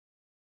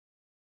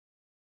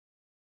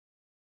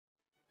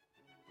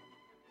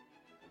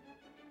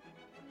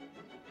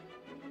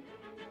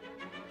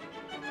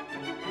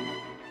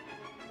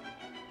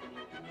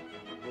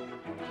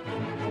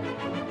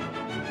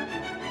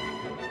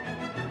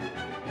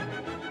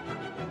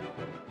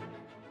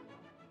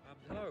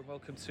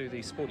Welcome to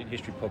the Sporting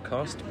History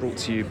podcast, brought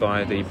to you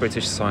by the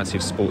British Society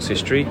of Sports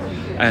History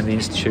and the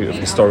Institute of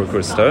Historical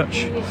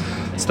Research.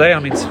 Today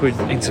I'm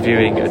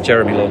interviewing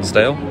Jeremy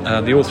Lonsdale,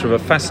 the author of a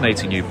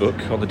fascinating new book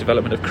on the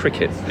development of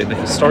cricket in the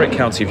historic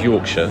county of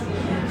Yorkshire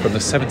from the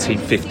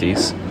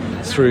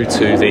 1750s through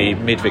to the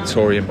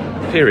mid-Victorian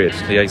period,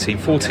 the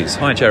 1840s.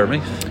 Hi Jeremy.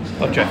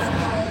 Hi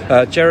Jeff.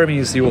 Jeremy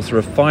is the author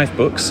of 5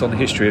 books on the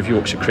history of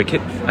Yorkshire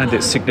cricket and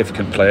its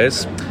significant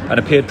players, and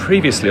appeared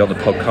previously on the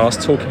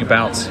podcast talking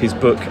about his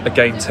book A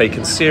Game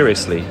Taken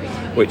Seriously,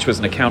 which was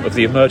an account of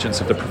the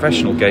emergence of the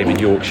professional game in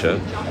Yorkshire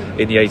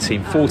in the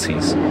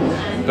 1840s.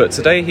 But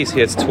today he's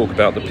here to talk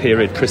about the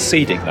period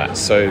preceding that,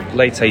 so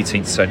late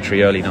 18th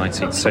century, early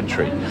 19th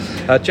century.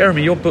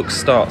 Jeremy, your book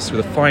starts with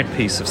a fine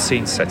piece of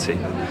scene setting.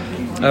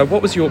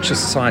 What was Yorkshire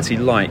society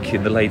like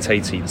in the late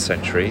 18th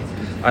century?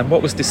 And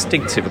what was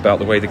distinctive about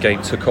the way the game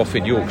took off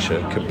in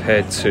Yorkshire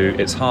compared to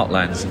its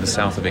heartlands in the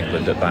south of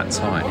England at that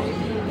time?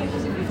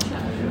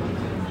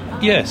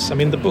 Yes, I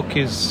mean the book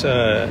is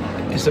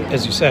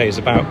as you say, is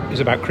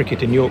about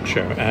cricket in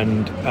Yorkshire,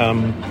 and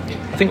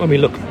I think when we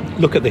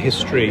look at the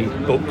history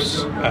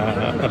books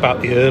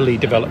about the early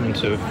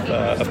development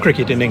of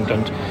cricket in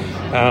England,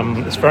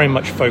 it's very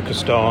much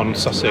focused on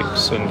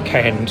Sussex and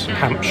Kent and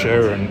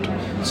Hampshire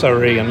and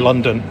Surrey and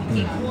London.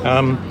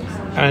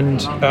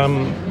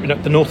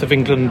 The north of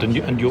England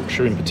and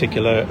Yorkshire in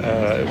particular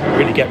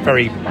really get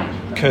very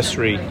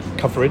cursory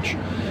coverage.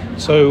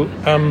 So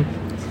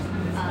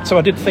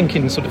I did think,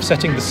 in sort of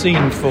setting the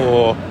scene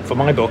for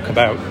my book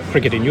about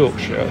cricket in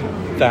Yorkshire,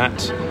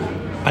 that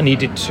I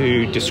needed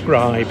to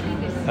describe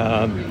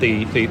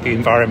the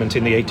environment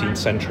in the 18th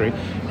century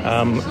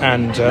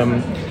and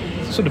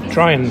sort of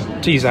try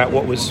and tease out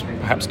what was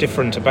perhaps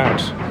different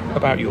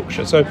about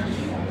Yorkshire. So.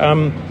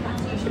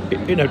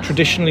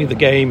 Traditionally the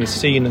game is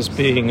seen as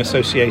being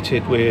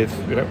associated with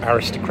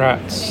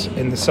aristocrats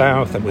in the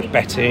south and with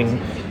betting,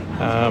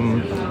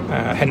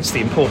 hence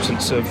the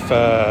importance of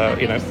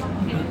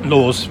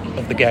laws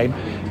of the game,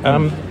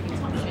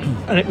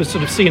 and it was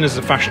sort of seen as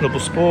a fashionable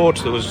sport.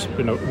 There was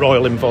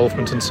royal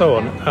involvement and so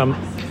on.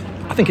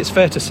 I think it's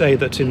fair to say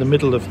that in the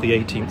middle of the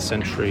 18th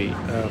century,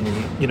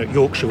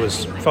 Yorkshire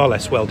was far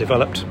less well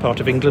developed part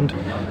of England,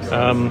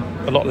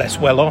 a lot less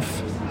well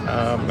off.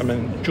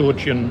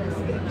 Georgian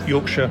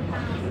Yorkshire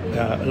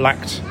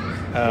lacked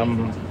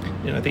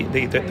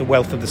the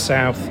wealth of the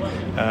south.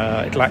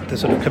 It lacked the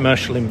sort of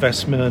commercial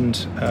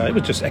investment. It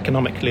was just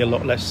economically a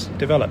lot less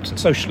developed and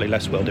socially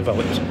less well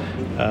developed.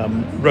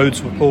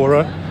 Roads were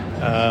poorer,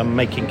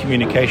 making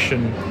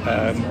communication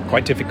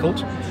quite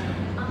difficult.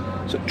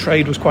 So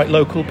trade was quite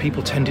local.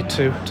 People tended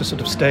to sort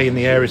of stay in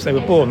the areas they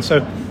were born. So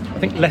I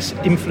think less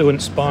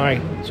influenced by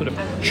sort of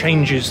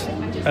changes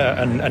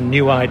and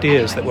new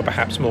ideas that were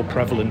perhaps more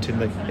prevalent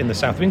in the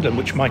south of England,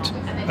 which might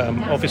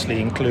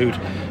obviously include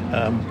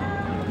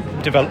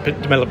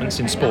developments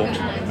in sport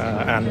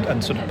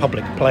and sort of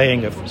public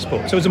playing of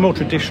sport. So it was a more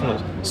traditional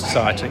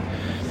society.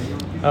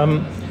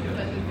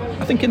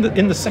 I think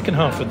in the second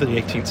half of the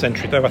 18th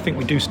century, though, I think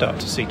we do start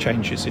to see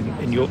changes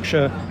in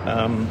Yorkshire.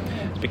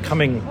 It's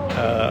becoming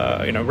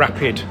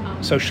rapid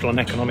social and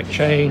economic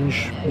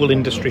change, wool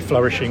industry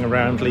flourishing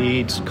around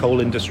Leeds, coal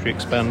industry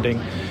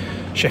expanding.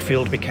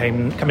 Sheffield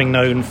becoming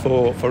known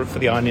for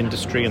the iron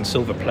industry and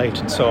silver plate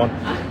and so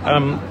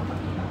on.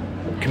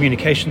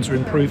 Communications are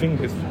improving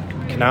with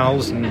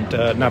canals and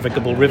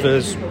navigable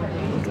rivers,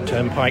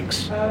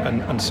 turnpikes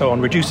and so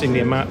on, reducing the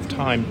amount of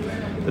time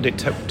that it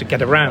took to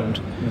get around.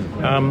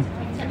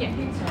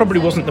 Probably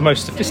wasn't the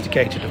most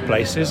sophisticated of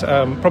places,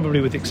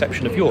 probably with the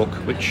exception of York,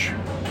 which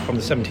from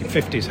the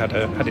 1750s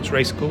had its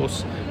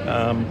racecourse,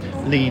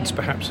 Leeds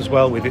perhaps as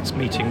well with its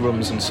meeting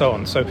rooms and so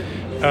on. So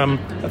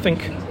I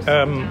think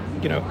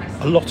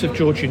a lot of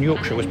Georgian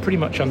Yorkshire was pretty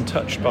much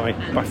untouched by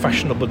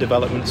fashionable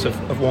developments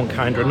of one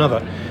kind or another.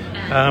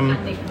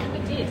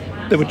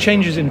 There were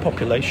changes in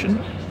population,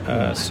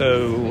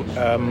 so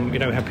we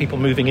had people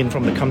moving in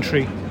from the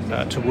country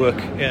to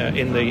work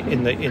in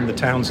the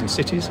towns and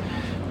cities,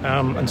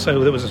 and so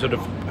there was a sort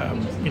of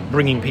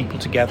bringing people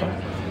together.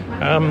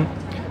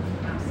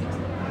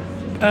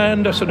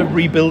 And a sort of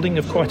rebuilding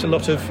of quite a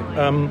lot of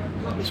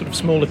sort of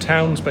smaller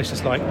towns,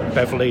 places like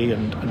Beverley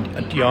and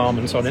Yarm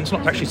and so on. And it's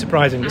not actually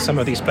surprising that some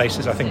of these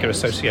places, I think, are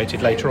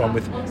associated later on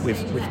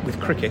with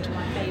cricket.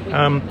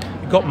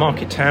 You've got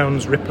market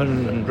towns,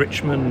 Ripon and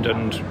Richmond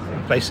and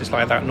places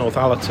like that,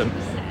 Northallerton.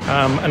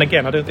 And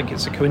again, I don't think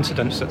it's a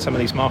coincidence that some of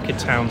these market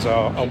towns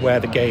are where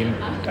the game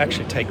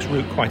actually takes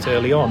root quite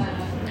early on.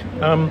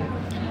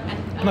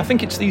 And I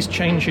think it's these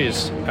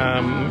changes,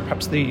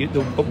 perhaps the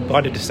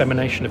wider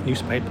dissemination of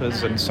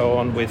newspapers and so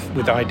on,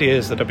 with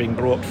ideas that are being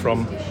brought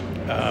from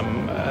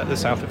the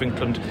south of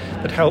England,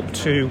 that help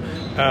to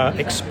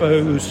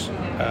expose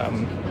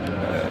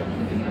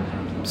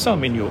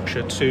some in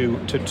Yorkshire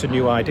to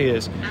new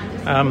ideas.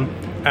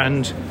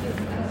 And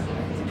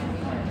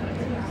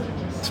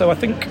so I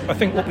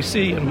think what we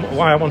see, and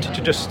why I wanted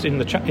to just in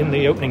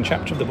the opening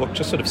chapter of the book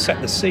just sort of set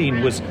the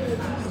scene, was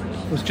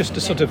just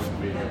to sort of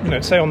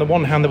say on the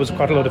one hand there was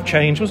quite a lot of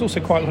change, there was also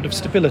quite a lot of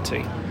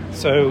stability.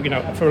 So,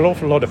 for an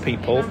awful lot of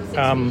people,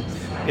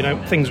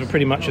 things were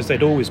pretty much as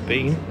they'd always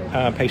been.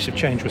 Pace of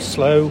change was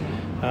slow.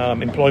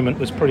 Employment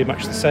was pretty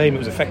much the same. It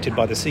was affected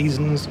by the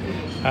seasons.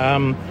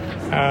 And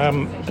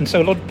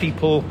so a lot of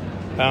people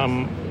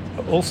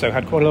also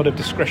had quite a lot of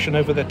discretion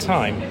over their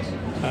time.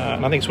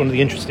 And I think it's one of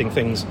the interesting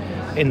things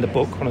in the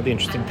book. One of the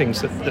interesting things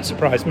that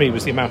surprised me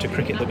was the amount of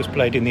cricket that was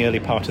played in the early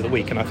part of the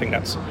week. And I think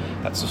that's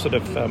sort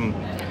of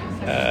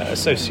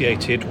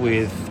associated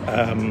with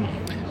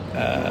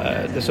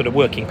the sort of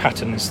working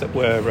patterns that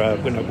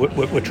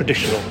were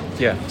traditional.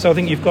 Yeah. So I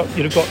think you've got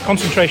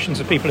concentrations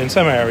of people in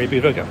some area, but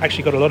you've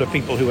actually got a lot of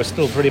people who are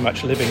still pretty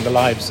much living the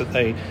lives that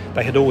they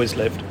had always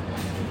lived.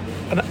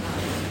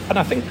 And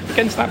I think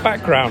against that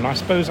background, I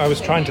suppose I was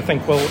trying to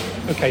think, well,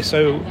 okay,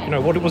 so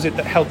what was it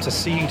that helped to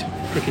seed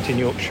cricket in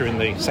Yorkshire in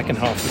the second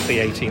half of the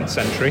 18th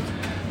century?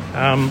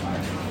 And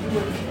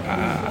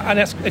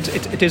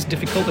it is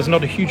difficult. There's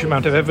not a huge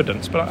amount of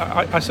evidence, but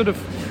I sort of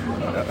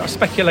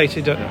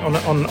speculated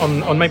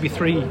on maybe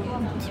three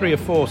or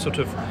four sort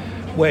of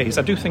ways.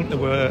 I do think there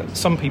were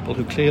some people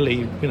who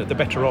clearly, the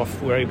better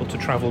off, were able to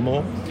travel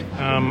more,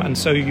 and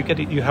so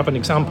you have an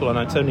example, and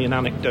it's only an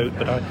anecdote,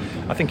 but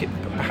I think it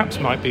perhaps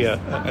might be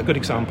a good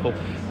example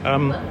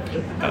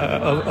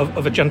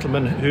of a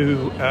gentleman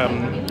who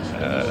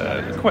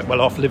quite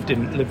well off lived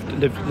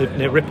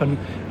near Ripon.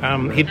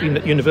 He'd been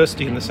at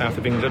university in the south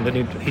of England, and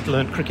he'd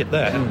learned cricket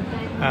there,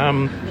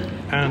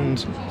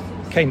 and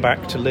came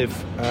back to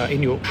live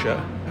in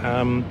Yorkshire.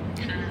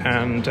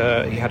 And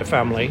he had a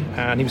family,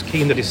 and he was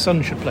keen that his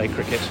son should play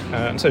cricket.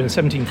 And so in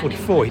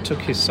 1744 he took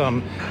his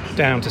son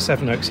down to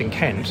Sevenoaks in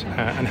Kent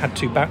and had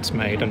 2 bats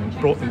made and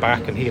brought them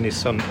back, and he and his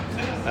son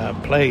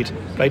played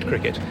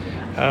cricket.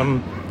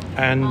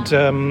 Obviously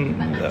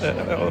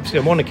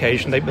on one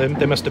occasion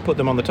they must have put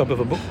them on the top of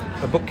a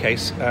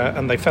bookcase,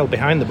 and they fell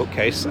behind the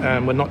bookcase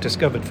and were not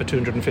discovered for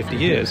 250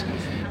 years.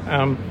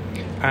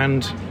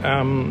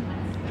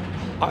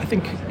 I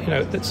think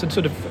that's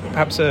sort of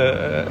perhaps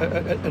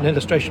an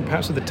illustration,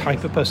 perhaps of the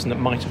type of person that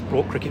might have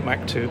brought cricket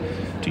back to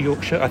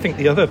Yorkshire. I think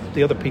the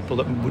other people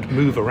that would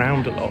move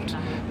around a lot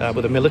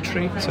were the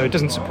military. So it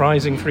isn't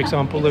surprising, for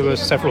example, there were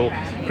several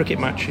cricket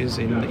matches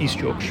in East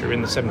Yorkshire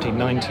in the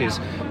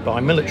 1790s by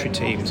military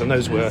teams, and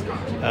those were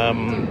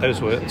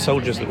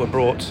soldiers that were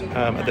brought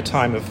at the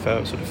time of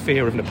sort of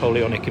fear of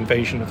Napoleonic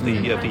invasion of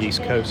the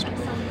East Coast.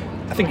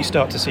 I think you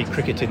start to see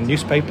cricket in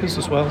newspapers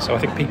as well. So I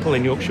think people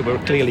in Yorkshire were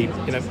clearly,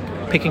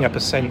 picking up a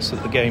sense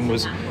that the game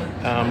was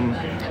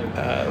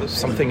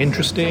something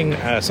interesting,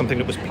 something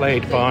that was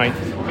played by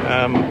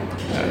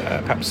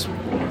perhaps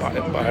by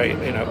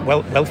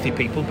wealthy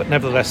people, but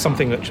nevertheless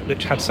something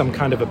which had some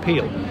kind of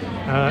appeal.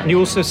 And you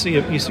also see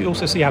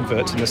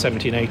adverts in the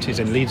 1780s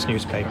in Leeds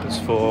newspapers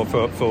for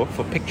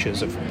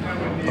pictures of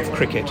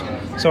cricket.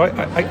 So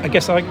I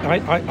guess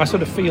I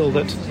sort of feel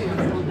that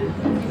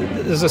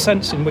there's a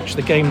sense in which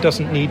the game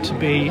doesn't need to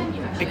be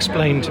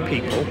explained to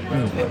people.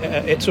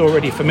 It's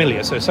already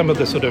familiar. So some of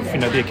the sort of,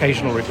 the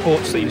occasional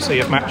reports that you see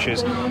of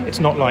matches, it's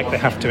not like they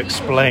have to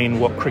explain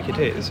what cricket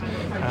is.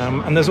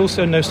 And there's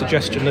also no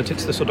suggestion that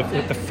it's the sort of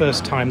the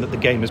first time that the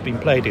game has been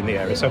played in the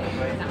area. So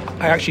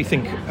I actually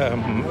think,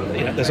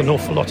 there's an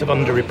awful lot of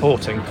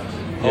underreporting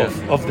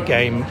of the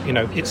game.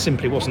 It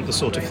simply wasn't the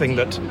sort of thing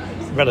that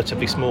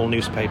relatively small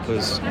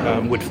newspapers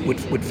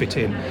would fit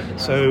in.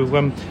 So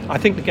I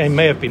think the game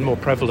may have been more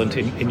prevalent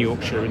in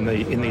Yorkshire in the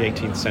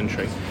 18th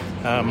century,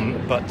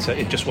 but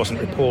it just wasn't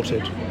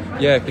reported.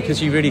 Yeah,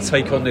 because you really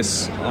take on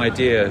this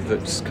idea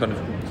that's kind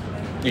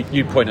of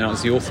you point out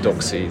as the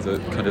orthodoxy that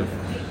kind of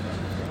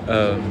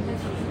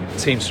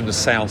teams from the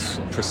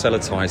south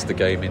proselytised the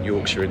game in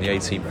Yorkshire in the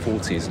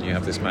 1840s, and you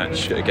have this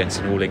match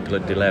against an All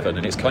England 11,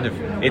 and it's kind of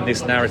in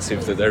this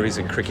narrative that there is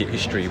in cricket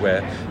history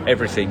where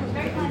everything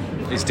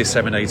is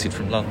disseminated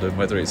from London,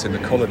 whether it's in the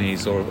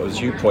colonies or,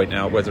 as you point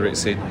out, whether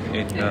it's in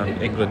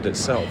England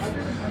itself.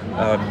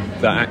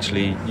 That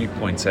actually, you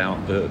point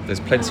out that there's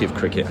plenty of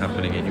cricket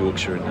happening in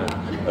Yorkshire in the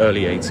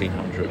early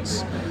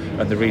 1800s.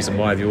 And the reason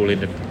why the All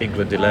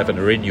England 11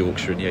 are in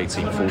Yorkshire in the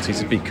 1840s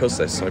is because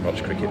there's so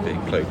much cricket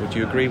being played. Would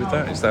you agree with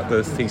that? Is that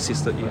the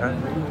thesis that you have?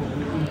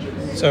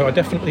 So I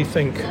definitely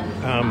think,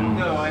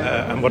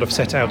 and what I've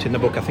set out in the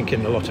book, I think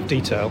in a lot of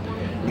detail,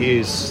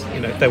 is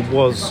there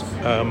was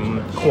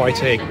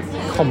quite a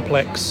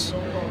complex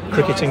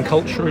cricketing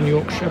culture in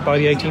Yorkshire by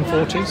the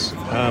 1840s.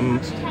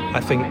 I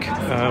think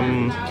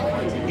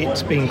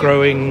it's been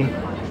growing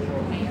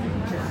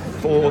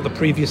for the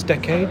previous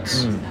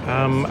decades,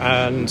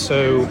 and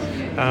so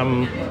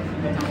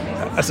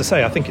as I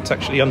say, I think it's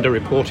actually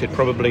underreported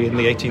probably in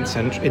the 18th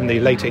century, in the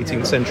late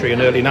 18th century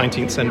and early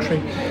 19th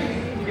century.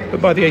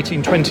 But by the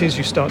 1820s,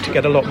 you start to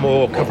get a lot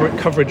more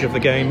coverage of the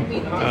game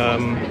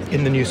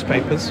in the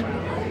newspapers,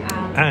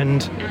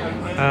 and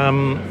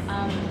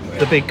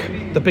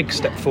the big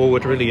step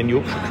forward really in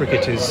Yorkshire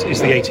cricket is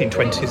the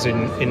 1820s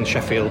in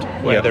Sheffield,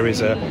 where there is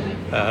the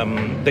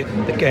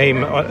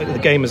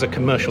game as a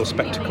commercial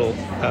spectacle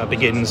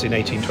begins in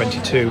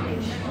 1822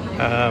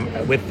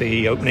 with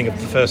the opening of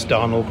the first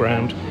Darnall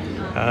ground,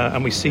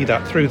 And we see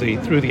that through the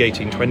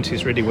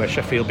 1820s, really, where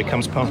Sheffield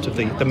becomes part of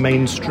the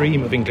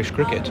mainstream of English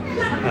cricket,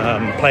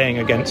 playing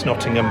against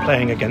Nottingham,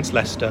 playing against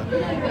Leicester,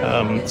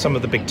 some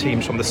of the big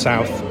teams from the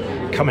south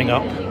coming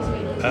up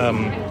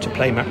to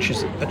play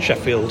matches at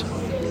Sheffield,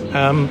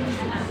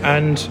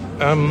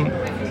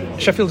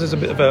 Sheffield is a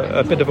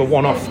bit of a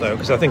one-off, though,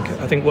 because I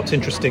think what's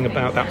interesting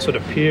about that sort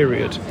of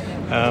period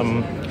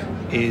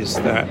is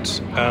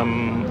that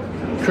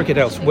cricket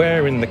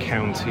elsewhere in the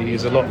county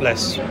is a lot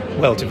less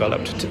well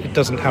developed. It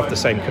doesn't have the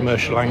same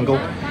commercial angle.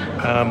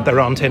 There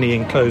aren't any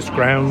enclosed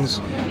grounds.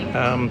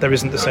 There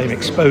isn't the same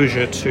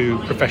exposure to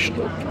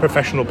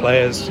professional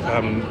players.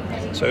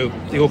 So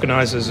the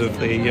organisers of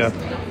the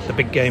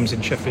big games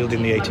in Sheffield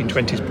in the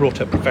 1820s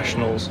brought up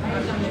professionals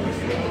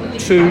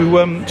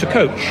to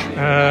coach,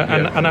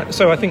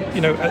 so I think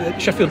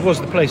Sheffield was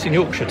the place in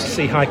Yorkshire to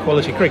see high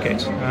quality cricket.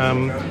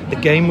 The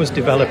game was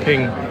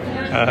developing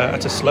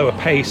at a slower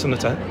pace and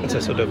at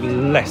a sort of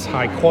less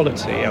high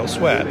quality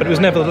elsewhere, but it was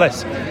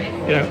nevertheless,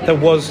 there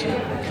was,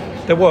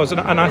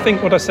 and I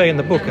think what I say in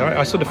the book,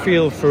 I sort of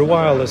feel for a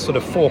while there's sort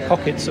of four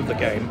pockets of the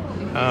game.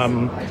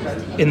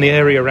 In the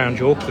area around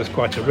York, there's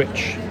quite a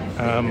rich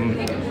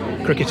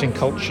cricketing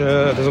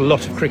culture. There's a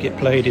lot of cricket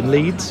played in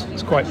Leeds.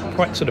 It's quite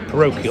sort of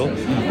parochial.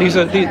 These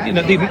are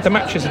the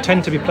matches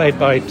tend to be played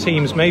by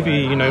teams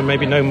maybe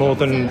no more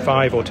than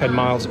 5 or 10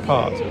 miles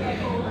apart,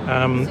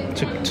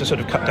 to sort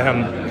of cut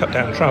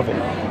down travel.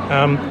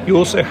 You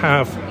also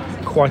have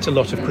quite a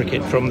lot of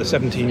cricket from the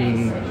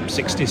 1760s,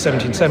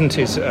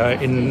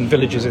 1770s in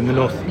villages in the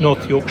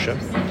North Yorkshire,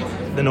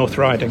 the North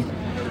Riding.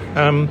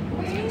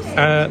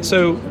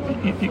 So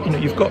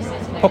you've got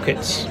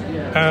pockets.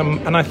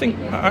 And I think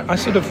I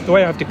sort of, the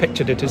way I've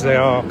depicted it is they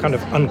are kind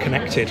of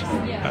unconnected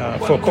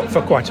for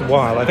quite a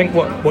while. I think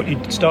what you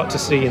start to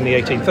see in the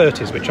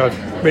 1830s, which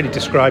I've really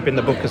described in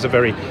the book as a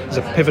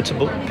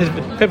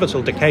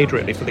pivotal decade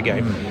really for the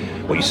game.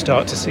 What you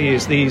start to see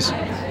is these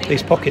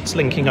pockets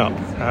linking up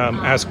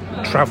as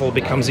travel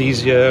becomes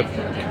easier,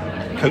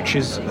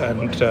 coaches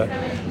and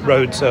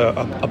roads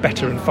are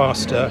better and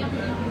faster.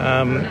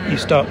 You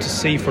start to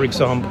see, for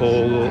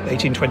example,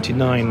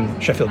 1829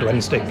 Sheffield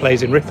Wednesday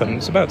plays in Ripon.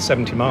 It's about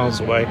 70 miles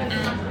away.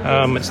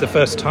 It's the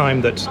first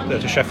time that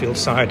a Sheffield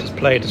side has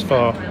played as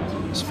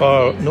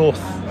far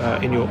north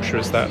in Yorkshire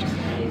as that.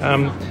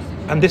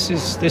 And this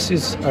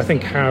is I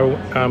think how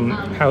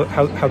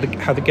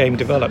the game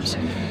develops.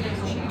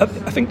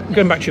 I think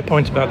going back to your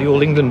point about the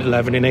All England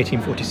 11 in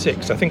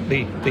 1846, I think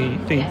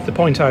the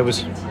point I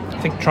was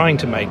trying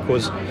to make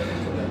was,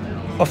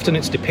 often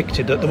it's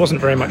depicted that there wasn't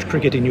very much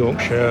cricket in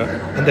Yorkshire,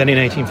 and then in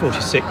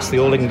 1846 the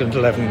All England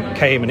 11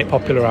 came and it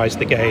popularised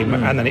the game,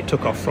 and then it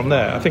took off from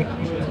there. I think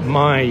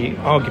my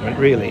argument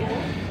really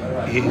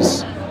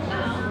is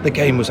the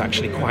game was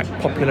actually quite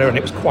popular and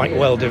it was quite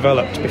well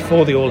developed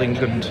before the All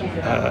England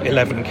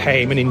 11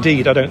 came, and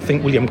indeed I don't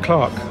think William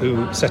Clark,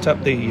 who set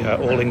up the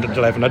All England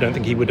 11, I don't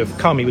think he would have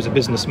come. He was a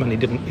businessman.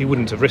 He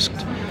wouldn't have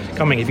risked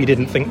coming if he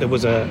didn't think there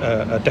was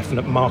a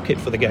definite market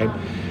for the game.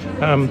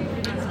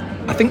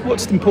 I think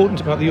what's important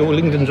about the All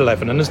England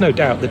 11, and there's no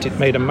doubt that it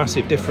made a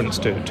massive difference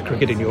to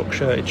cricket in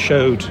Yorkshire. It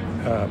showed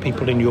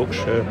people in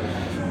Yorkshire,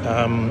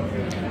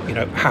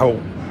 how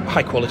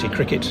high quality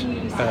cricket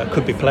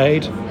could be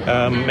played.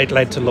 It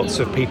led to lots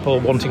of people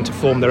wanting to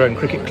form their own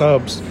cricket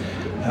clubs.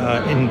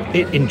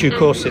 In due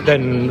course, it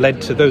then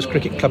led to those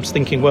cricket clubs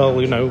thinking, well,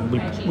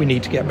 we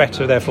need to get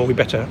better, therefore we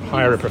better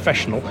hire a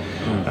professional.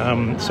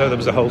 So there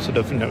was a whole sort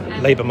of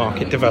labour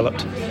market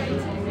developed,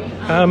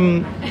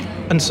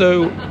 and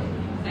so.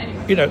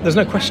 There's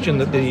no question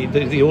that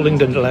the All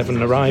England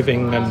 11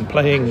 arriving and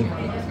playing,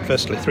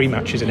 firstly 3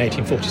 matches in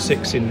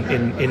 1846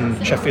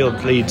 in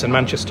Sheffield, Leeds, and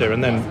Manchester,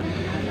 and then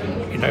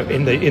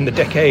in the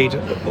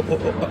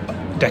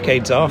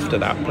decades after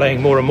that,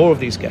 playing more and more of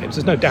these games.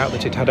 There's no doubt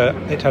that it had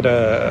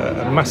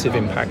a massive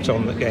impact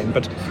on the game.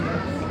 But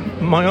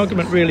my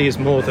argument really is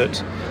more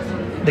that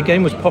the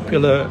game was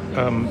popular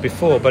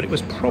before, but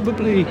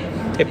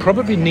it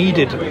probably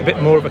needed a bit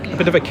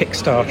of a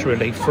kickstart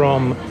really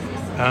from.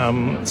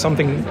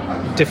 Something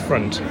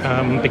different,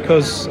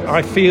 because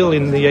I feel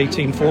in the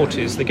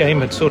 1840s the game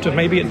had sort of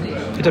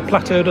it had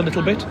plateaued a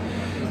little bit,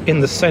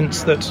 in the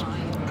sense that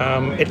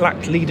it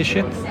lacked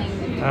leadership,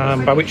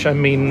 by which I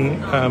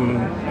mean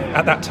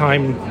at that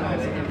time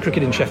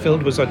cricket in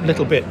Sheffield was a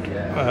little bit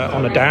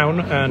on a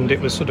down, and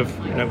it was sort of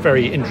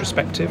very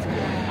introspective.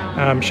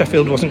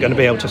 Sheffield wasn't going to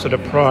be able to sort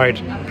of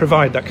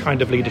provide that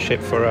kind of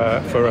leadership for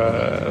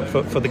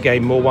the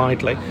game more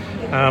widely.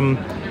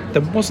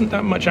 There wasn't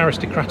that much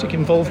aristocratic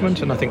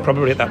involvement, and I think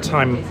probably at that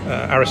time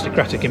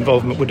aristocratic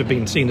involvement would have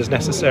been seen as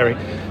necessary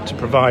to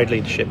provide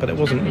leadership, but it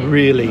wasn't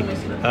really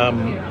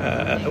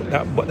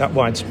that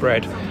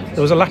widespread.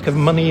 There was a lack of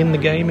money in the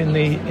game in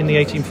the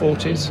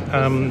 1840s,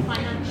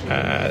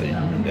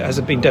 as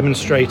had been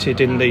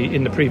demonstrated in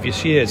the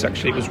previous years.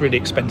 Actually, it was really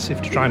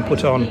expensive to try and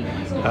put on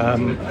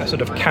a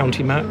sort of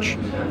county match,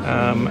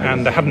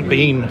 and there hadn't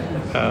been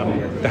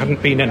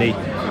any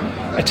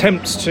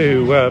attempts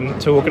to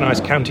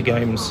organise county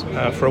games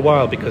for a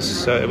while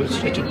because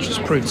it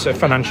just proved so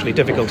financially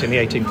difficult in the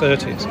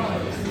 1830s.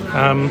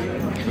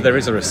 There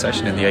is a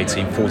recession in the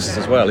 1840s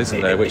as well,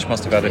 isn't there, which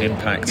must have had an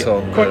impact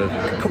on...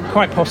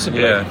 Quite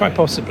possibly.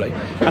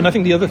 And I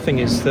think the other thing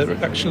is that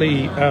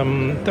actually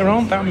there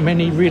aren't that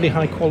many really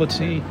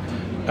high-quality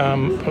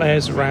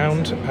players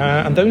around,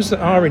 and those that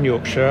are in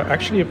Yorkshire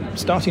actually are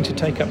starting to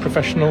take up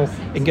professional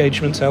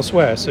engagements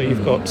elsewhere. So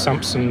you've got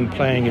Sampson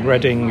playing in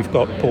Reading, you've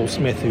got Paul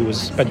Smith, who has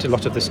spent a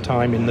lot of this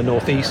time in the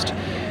northeast,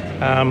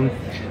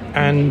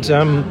 and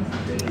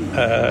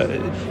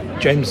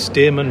James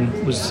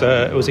Stearman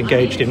was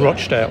engaged in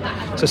Rochdale.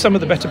 So some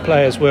of the better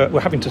players were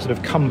having to sort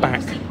of come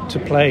back to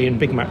play in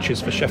big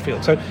matches for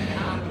Sheffield. So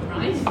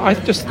I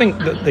just think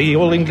that the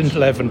All England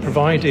 11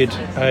 provided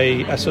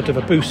a sort of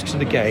a boost to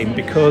the game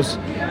because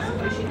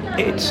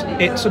it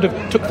sort of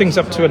took things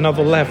up to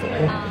another level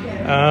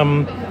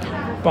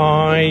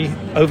by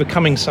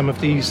overcoming some of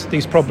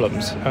these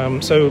problems.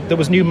 So there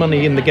was new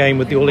money in the game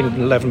with the All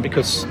England 11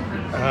 because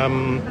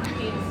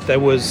there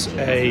was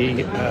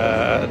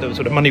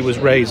money was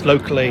raised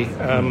locally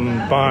for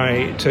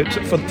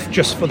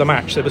the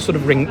match. They were sort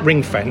of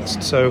ring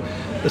fenced, so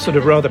the sort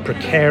of rather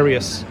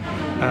precarious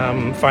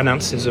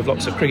finances of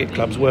lots of cricket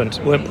clubs weren't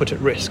put at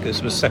risk.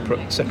 This was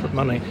separate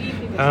money.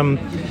 I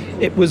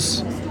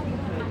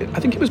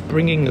think it was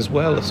bringing as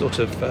well a sort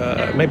of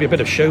maybe a bit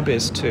of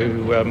showbiz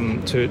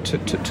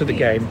to the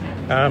game.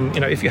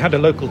 If you had a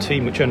local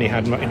team which only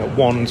had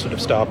one sort of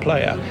star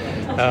player,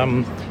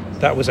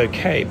 that was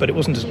okay, but it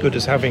wasn't as good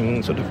as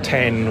having sort of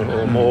 10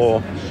 or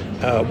more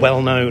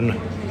well-known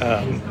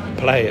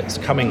players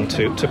coming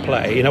to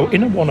play in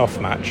a one-off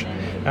match.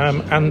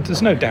 And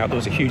there's no doubt there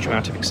was a huge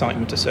amount of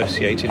excitement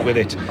associated with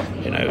it.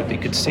 You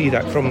could see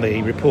that from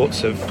the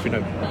reports of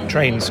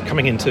trains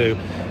coming into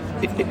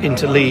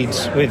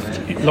Leeds with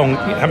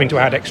having to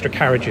add extra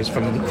carriages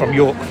from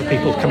York for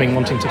people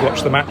wanting to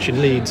watch the match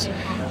in Leeds.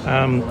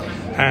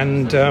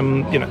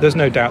 There's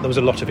no doubt there was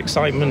a lot of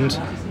excitement.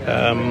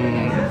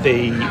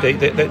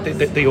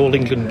 The All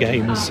England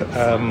games,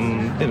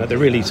 they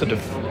really sort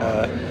of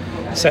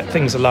set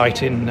things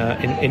alight in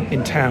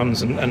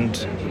towns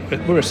and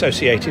were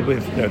associated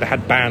with, they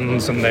had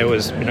bands and there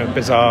was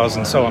bazaars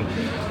and so on.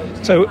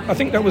 So I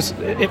think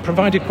it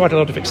provided quite a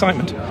lot of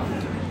excitement.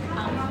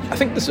 I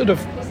think the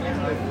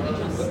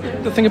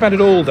thing about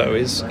it all though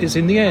is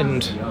in the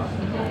end.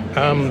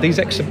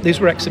 These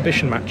were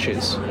exhibition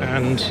matches,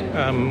 and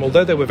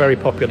although they were very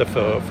popular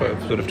for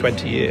sort of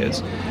 20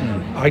 years,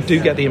 I do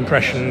get the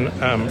impression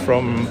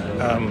from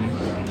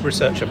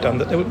research I've done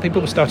that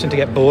people were starting to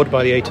get bored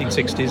by the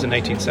 1860s and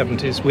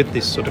 1870s with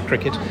this sort of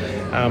cricket.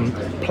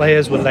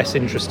 Players were less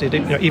interested.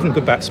 Even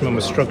good batsmen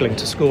were struggling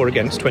to score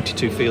against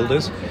 22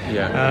 fielders.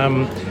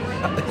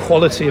 The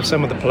quality of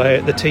some of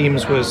the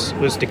teams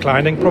was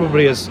declining,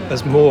 probably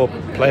as more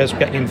players were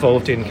getting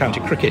involved in county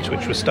cricket,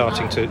 which was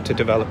starting to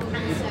develop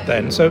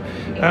then. So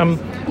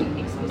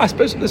I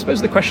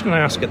suppose the question I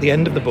ask at the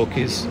end of the book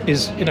is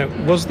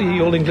was the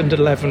All England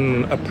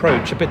 11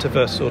 approach a bit of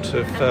a sort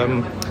of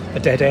a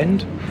dead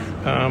end?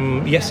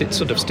 Yes, it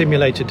sort of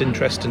stimulated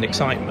interest and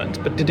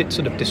excitement, but did it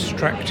sort of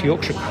distract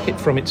Yorkshire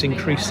cricket from its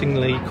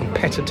increasingly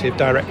competitive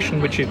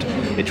direction, which it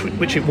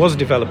was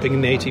developing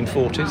in the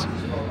 1840s?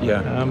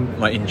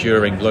 Like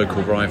enduring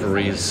local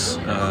rivalries.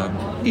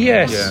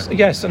 Yes,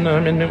 and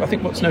I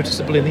think what's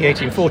noticeable in the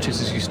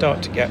 1840s is you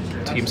start to get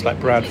teams like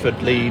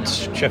Bradford,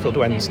 Leeds, Sheffield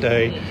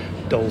Wednesday,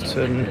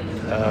 Dalton,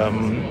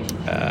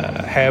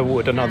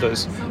 Harewood and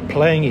others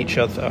playing each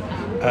other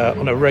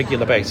on a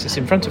regular basis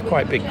in front of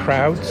quite big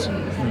crowds.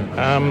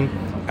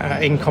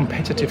 In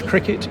competitive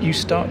cricket, you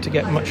start to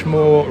get much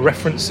more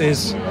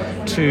references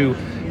to,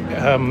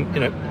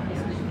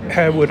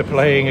 Harewood are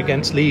playing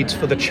against Leeds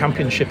for the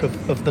Championship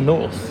of the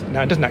North.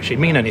 Now, it doesn't actually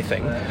mean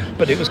anything,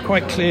 but it was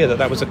quite clear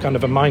that was a kind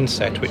of a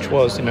mindset, which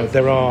was,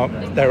 there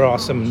are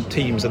some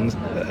teams, and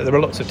there are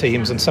lots of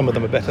teams, and some of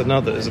them are better than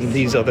others, and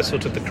these are the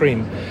sort of the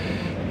cream.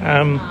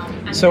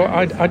 So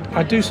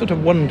I do sort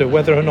of wonder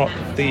whether or not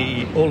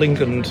the All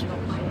England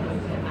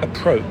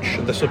approach,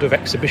 the sort of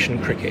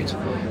exhibition cricket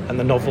and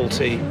the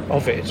novelty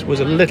of it was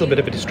a little bit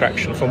of a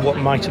distraction from what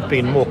might have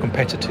been more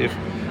competitive,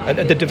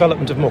 the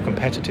development of more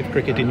competitive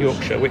cricket in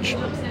Yorkshire, which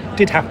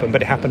did happen,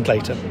 but it happened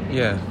later.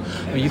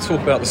 You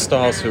talk about the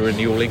stars who were in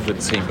the All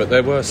England team, but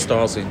there were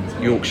stars in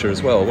Yorkshire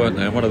as well, weren't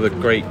there? One of the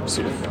great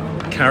sort of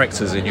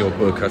characters in your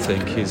book, I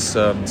think, is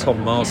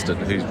Tom Marsden,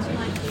 who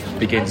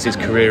begins his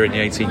career in the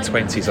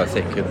 1820s, I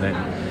think, and then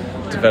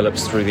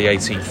develops through the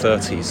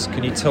 1830s.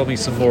 Can you tell me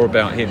some more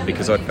about him?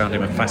 Because I found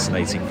him a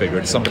fascinating figure,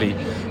 and somebody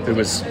who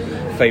was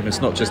famous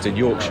not just in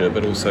Yorkshire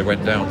but also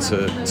went down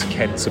to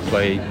Kent to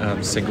play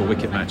single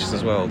wicket matches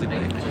as well,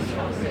 didn't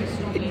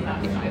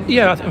he?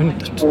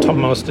 Tom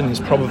Marsden is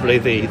probably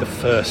the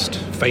first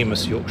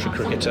famous Yorkshire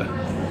cricketer,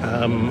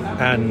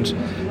 and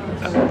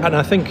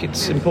I think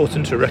it's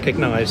important to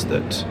recognise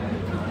that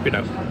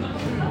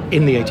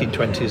in the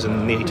 1820s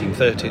and the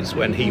 1830s,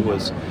 when he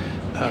was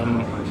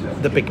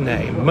the big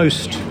name,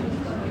 most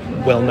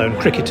well-known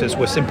cricketers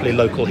were simply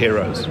local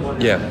heroes.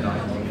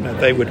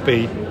 they would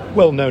be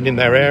well known in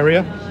their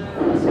area.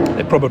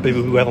 They'd probably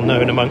be well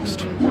known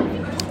amongst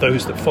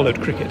those that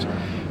followed cricket.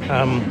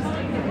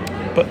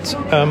 But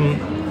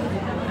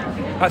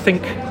I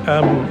think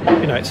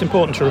it's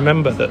important to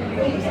remember that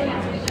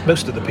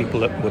most of the people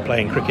that were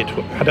playing cricket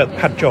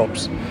had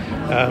jobs.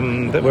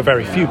 There were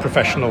very few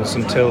professionals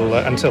until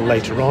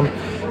later on,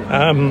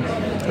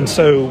 and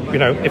so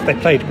if they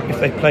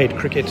played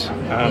cricket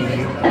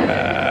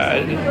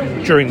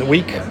during the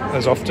week,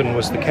 as often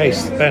was the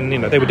case, then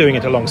they were doing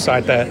it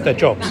alongside their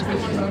jobs,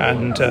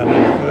 and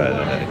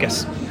I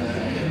guess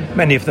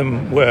many of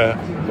them were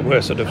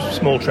sort of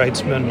small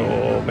tradesmen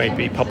or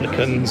maybe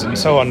publicans and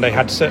so on. They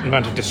had a certain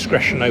amount of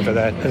discretion over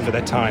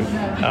their time,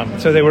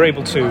 so they were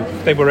able to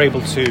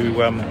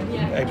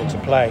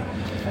play.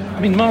 I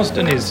mean,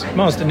 Marsden is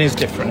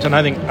different, and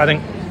I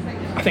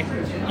think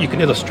you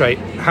can illustrate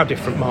how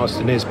different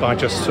Marsden is by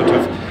just sort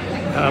of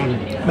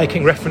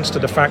making reference to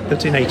the fact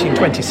that in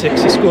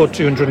 1826 he scored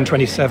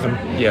 227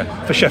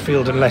 for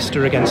Sheffield and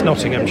Leicester against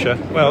Nottinghamshire.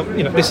 Well,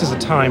 this is a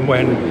time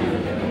when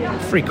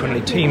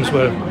frequently teams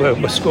were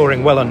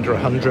scoring well under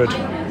 100.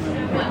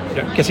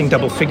 Getting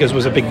double figures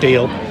was a big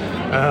deal,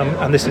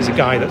 and this is a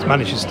guy that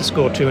manages to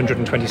score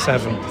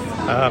 227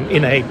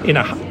 in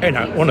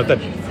one of the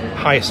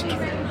highest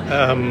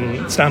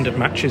standard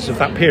matches of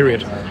that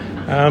period,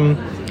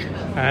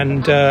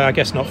 and I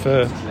guess not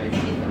for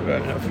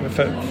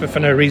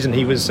no reason.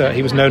 He was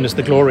known as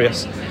the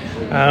Glorious.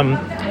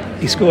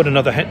 He scored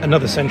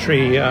another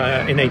century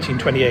in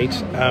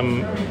 1828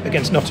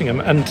 against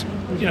Nottingham, and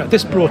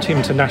this brought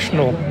him to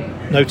national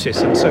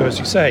notice. And so, as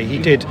you say, he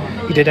did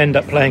end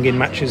up playing in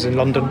matches in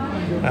London,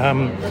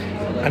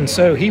 and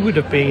so he would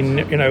have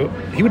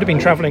been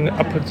travelling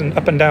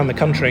up and down the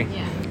country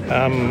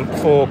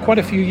for quite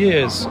a few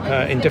years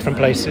in different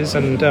places.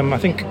 And I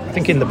think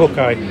in the book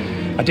I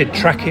did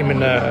track him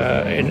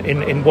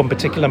in one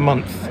particular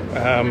month,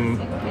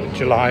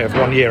 July of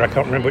one year. I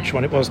can't remember which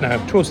one it was now.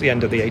 Towards the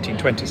end of the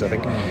 1820s, I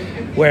think,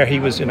 where he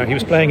was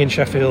playing in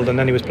Sheffield, and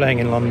then he was playing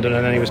in London,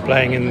 and then he was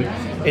playing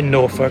in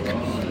Norfolk,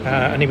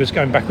 and he was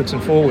going backwards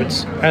and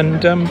forwards.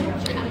 And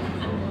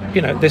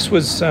this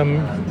was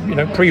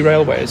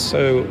pre-railways,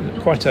 so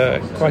quite a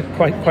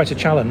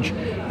challenge.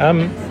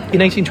 In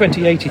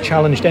 1828, he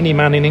challenged any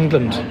man in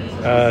England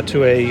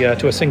to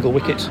a single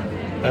wicket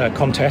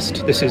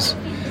contest. This is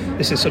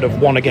sort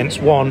of one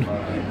against one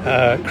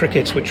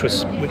cricket, which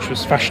was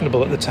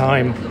fashionable at the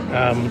time,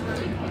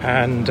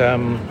 and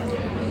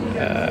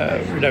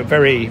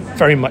very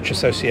very much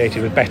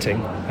associated with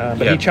betting.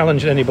 But he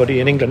challenged anybody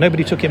in England.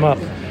 Nobody took him up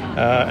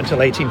until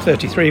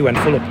 1833, when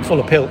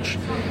Fuller Pilch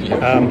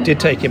did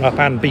take him up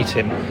and beat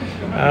him.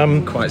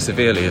 Quite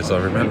severely, as I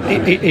remember.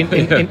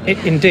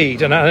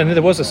 Indeed, and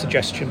there was a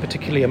suggestion,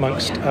 particularly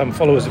amongst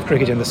followers of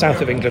cricket in the south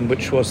of England,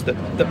 which was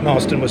that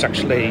Marsden was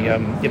actually,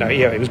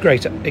 he was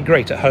great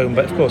at home,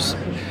 but of course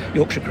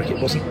Yorkshire cricket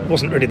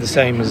wasn't really the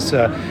same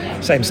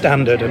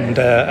standard,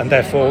 and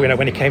therefore,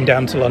 when he came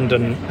down to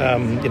London,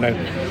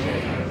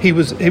 he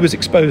was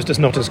exposed as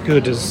not as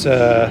good as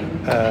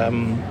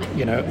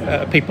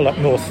people up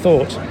north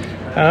thought.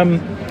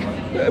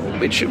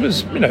 Which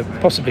was,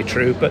 possibly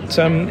true, but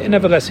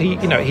nevertheless, he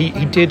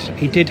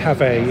did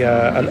have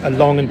a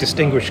long and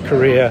distinguished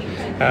career,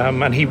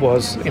 and he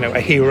was, a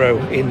hero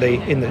in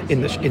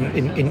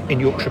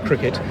Yorkshire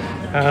cricket.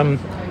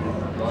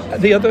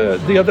 The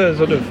other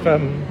sort of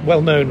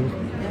well-known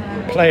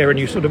player, and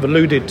you sort of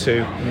alluded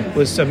to,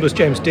 was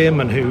James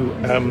Dearman, who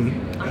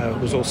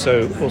was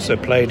also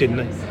played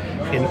in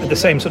the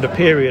same sort of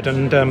period,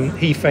 and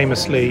he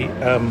famously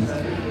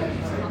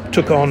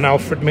took on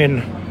Alfred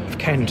Myn of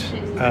Kent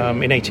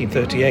in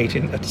 1838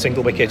 at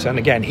single wicket, and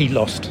again he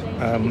lost.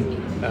 I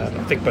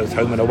think both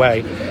home and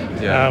away.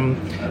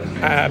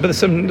 But there's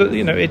some,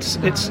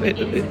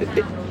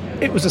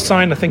 it was a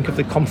sign, I think, of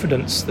the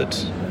confidence that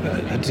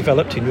had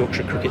developed in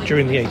Yorkshire cricket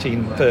during the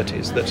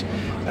 1830s. That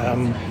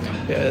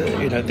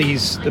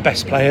the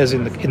best players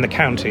in the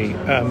county,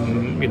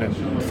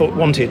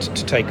 wanted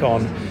to take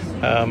on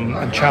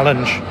and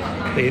challenge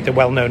the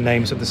well-known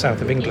names of the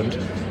south of England.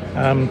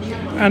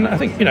 And I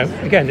think,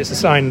 again, it's a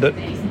sign that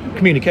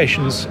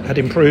communications had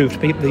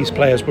improved. These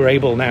players were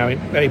able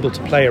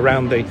to play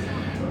around the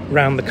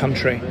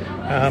country,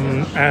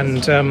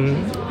 and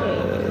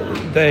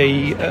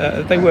they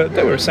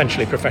were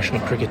essentially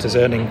professional cricketers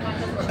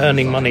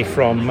earning money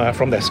from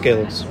their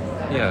skills.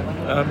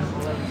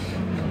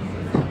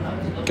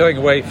 Going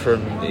away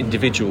from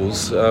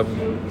individuals,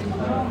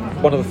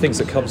 one of the things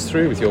that comes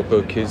through with your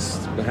book is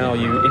how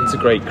you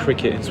integrate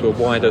cricket into a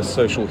wider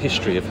social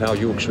history of how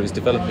Yorkshire is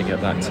developing at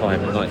that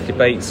time, and like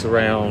debates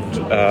around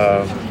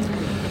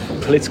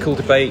political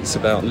debates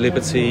about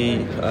liberty,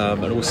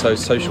 and also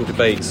social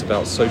debates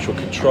about social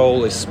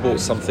control. Is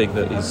sport something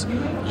that is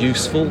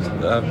useful?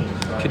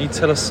 Can you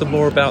tell us some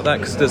more about that?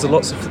 Because there's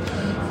lots of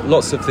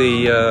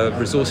the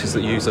resources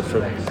that you use are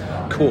from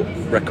court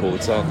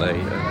records, aren't they?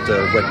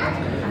 And when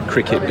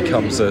cricket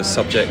becomes a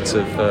subject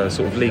of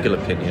sort of legal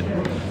opinion.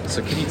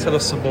 So can you tell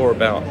us some more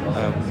about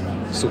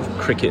sort of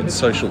cricket and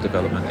social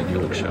development in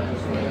Yorkshire?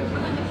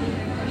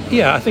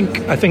 Yeah, I think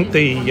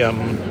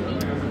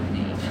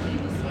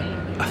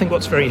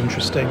what's very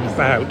interesting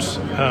about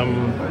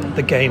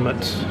the game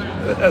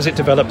as it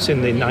develops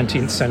in the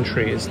 19th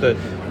century is the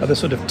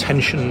sort of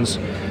tensions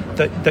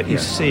that you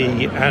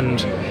see, and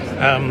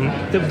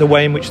the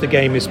way in which the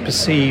game is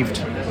perceived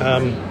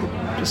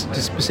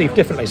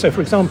differently. So,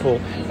 for example,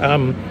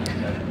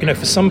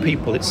 for some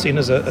people, it's seen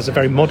as a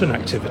very modern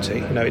activity.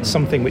 It's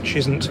something which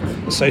isn't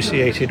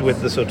associated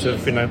with the sort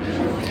of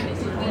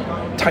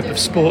type of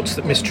sports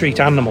that mistreat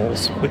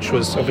animals, which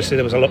was obviously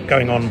there was a lot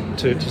going on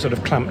to sort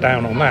of clamp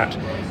down on that.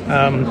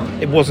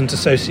 It wasn't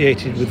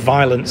associated with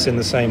violence in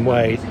the same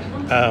way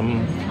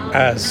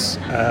as,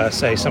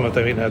 say, some of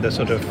the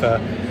sort of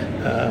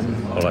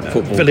like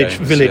football village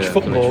games,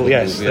 football,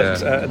 yes, yeah.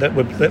 that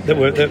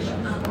were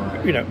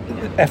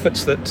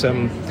efforts that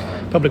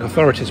public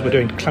authorities were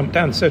doing to clamp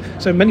down. So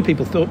many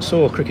people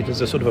saw cricket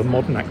as a sort of a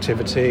modern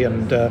activity,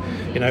 and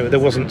there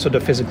wasn't sort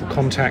of physical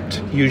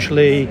contact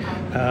usually.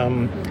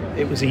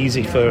 It was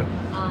easy for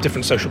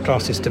different social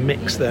classes to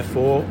mix.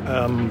 Therefore,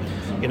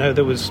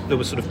 there was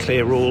sort of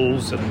clear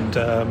rules, and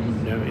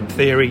in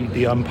theory,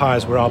 the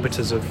umpires were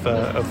arbiters of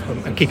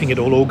and keeping it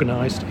all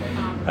organised.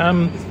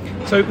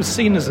 So it was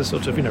seen as a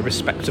sort of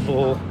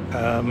respectable,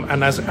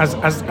 and as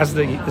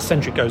the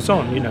century goes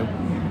on,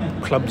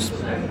 clubs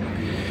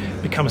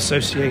become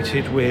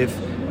associated with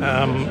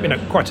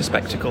quite a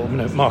spectacle.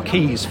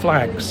 Marquees,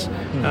 flags.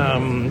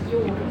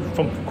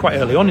 From quite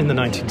early on in the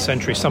 19th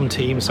century, some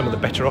of the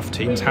better off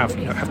teams have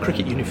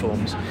cricket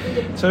uniforms.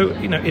 So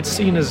it's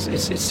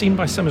seen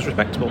by some as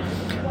respectable.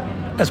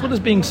 As well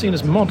as being seen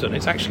as modern,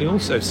 it's actually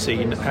also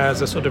seen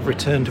as a sort of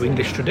return to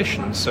English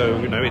tradition.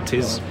 So it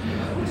is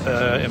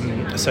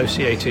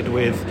associated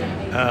with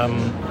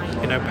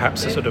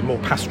perhaps a sort of more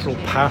pastoral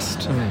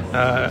past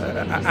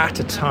at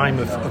a time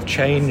of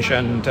change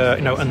and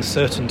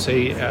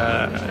uncertainty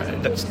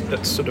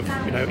that's sort of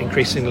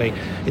increasingly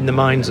in the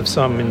minds of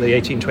some in the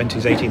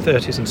 1820s,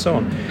 1830s, and so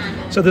on.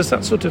 So there's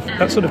that sort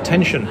of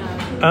tension.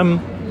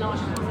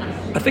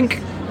 I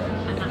think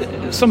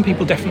some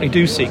people definitely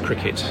do see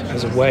cricket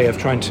as a way of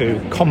trying to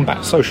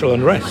combat social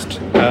unrest,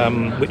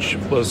 which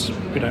was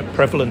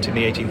prevalent in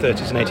the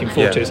 1830s and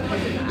 1840s,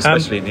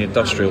 especially in the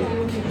industrial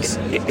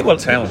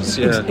towns.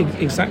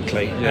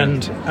 Exactly. Yeah.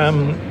 And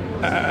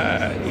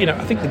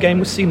I think the game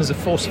was seen as a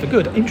force for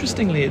good.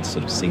 Interestingly, it's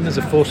sort of seen as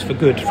a force for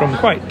good from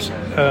quite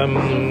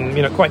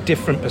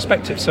different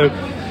perspectives. So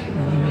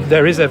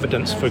there is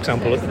evidence, for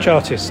example, that the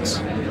Chartists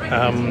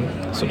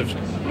sort of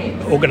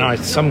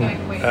organised some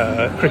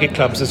cricket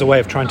clubs as a way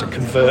of trying to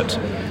convert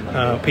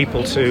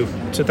people to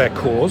their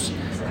cause,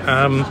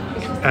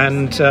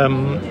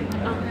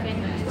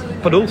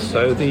 but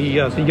also the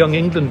Young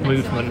England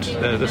movement,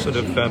 the sort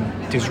of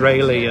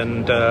Disraeli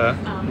and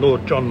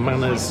Lord John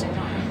Manners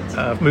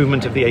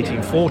movement of the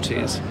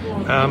 1840s.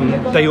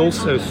 They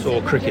also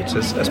saw cricket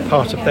as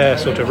part of their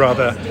sort of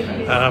rather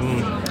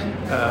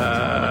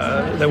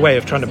their way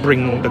of trying to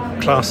bring the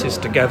classes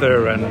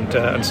together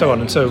and so on.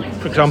 And so,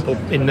 for example,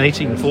 in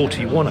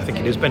 1841, I think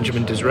it is,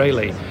 Benjamin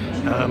Disraeli,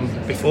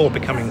 before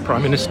becoming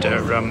Prime Minister,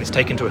 is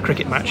taken to a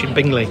cricket match in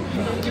Bingley.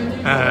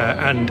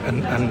 And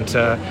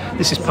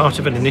this is part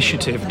of an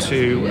initiative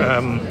to,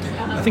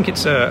 I think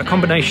it's a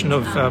combination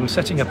of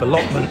setting up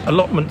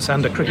allotments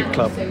and a cricket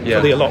club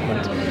for the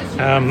allotment.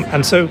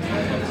 And so,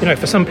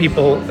 for some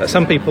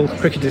people,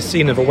 cricket is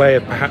seen as a way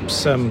of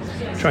perhaps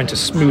trying to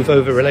smooth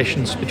over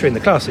relations between the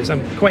classes.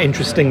 And quite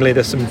interestingly,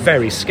 there's some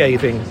very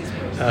scathing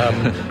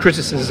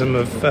criticism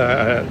of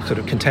sort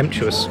of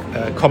contemptuous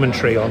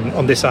commentary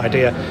on this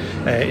idea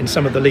in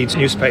some of the Leeds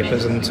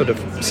newspapers, and sort of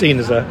seen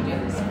as a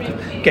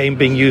game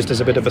being used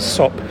as a bit of a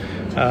sop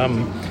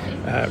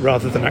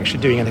rather than actually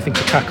doing anything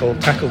to tackle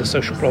the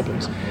social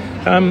problems.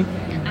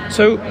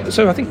 So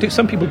I think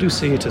some people do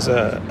see it as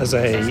a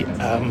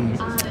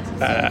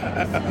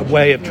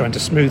way of trying to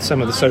smooth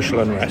some of the social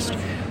unrest.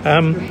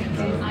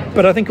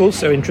 But I think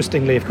also,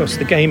 interestingly, of course,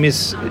 the game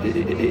is,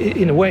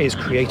 in a way, is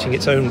creating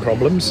its own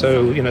problems.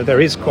 So,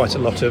 there is quite a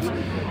lot of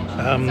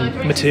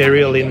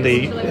material in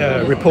the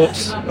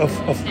reports of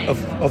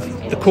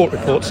the court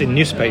reports in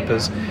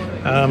newspapers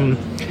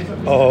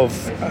of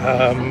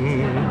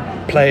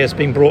players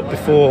being brought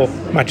before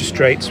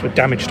magistrates with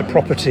damage to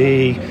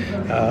property.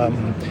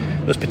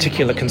 There was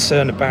particular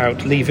concern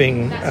about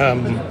leaving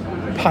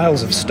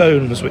piles of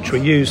stones which were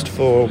used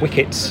for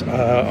wickets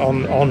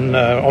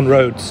on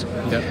roads,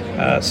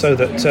 so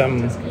that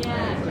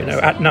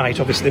at night,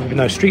 obviously there would be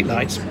no street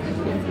lights,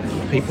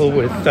 people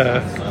with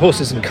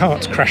horses and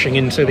carts crashing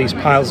into these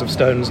piles of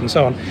stones and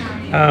so on.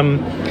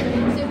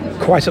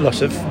 Quite a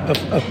lot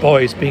of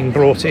boys being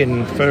brought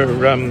in for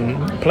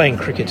playing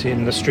cricket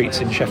in the streets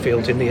in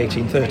Sheffield in the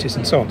 1830s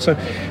and so on. So,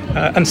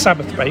 and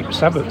Sabbath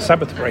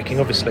breaking,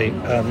 obviously,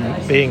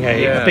 being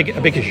a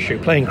big issue.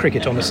 Playing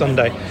cricket on a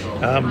Sunday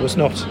was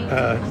not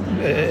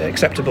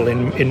acceptable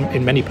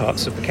in many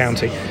parts of the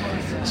county.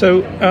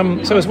 So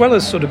as well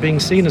as sort of being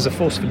seen as a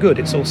force for good,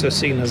 it's also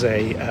seen as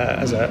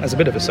a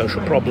bit of a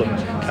social problem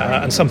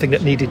and something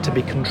that needed to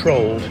be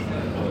controlled.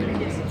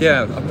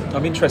 Yeah,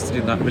 I'm interested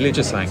in that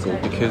religious angle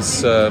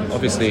because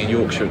obviously in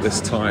Yorkshire at this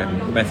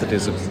time,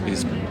 Methodism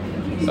is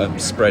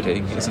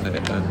spreading, isn't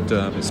it? And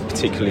it's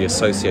particularly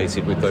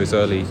associated with those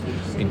early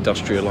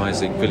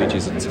industrialising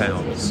villages and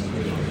towns.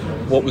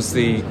 What was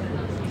the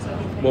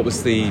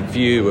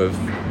view of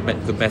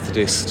the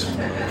Methodist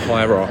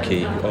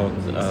hierarchy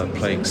on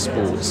playing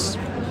sports?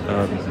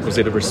 Was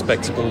it a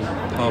respectable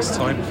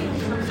pastime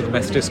for the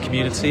Methodist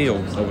community,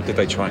 or did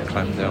they try and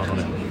clamp down on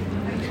it?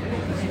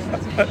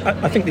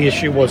 I think the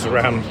issue was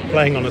around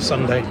playing on a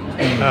Sunday.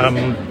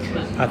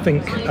 I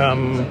think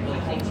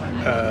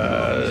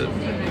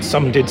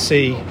some did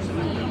see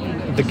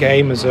the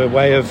game as a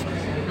way of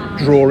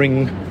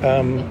drawing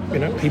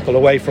people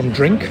away from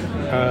drink,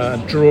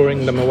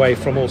 drawing them away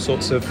from all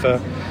sorts of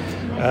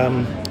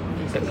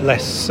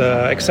less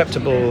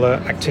acceptable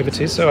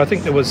activities. So I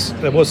think there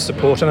was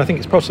support, and I think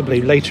it's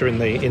possibly later in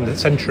the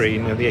century,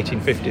 the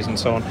 1850s and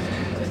so on.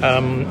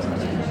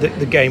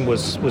 The game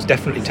was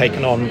definitely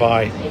taken on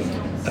by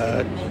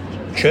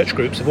church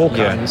groups of all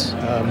kinds,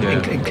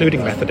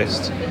 including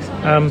Methodists.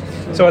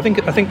 So I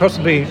think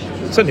possibly,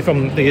 certainly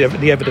from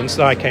the evidence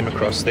that I came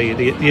across, the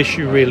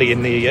issue really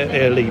in the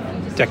early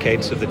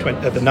decades of the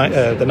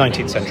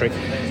 19th century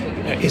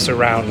is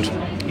around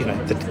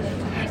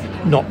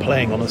not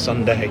playing on a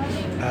Sunday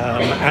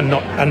and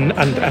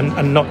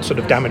not sort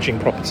of damaging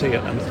property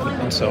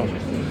and so on.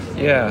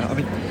 Yeah, I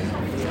mean,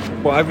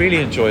 what I really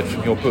enjoyed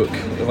from your book,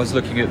 I was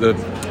looking at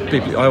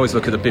I always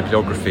look at the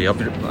bibliography.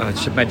 I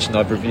should mention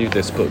I've reviewed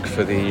this book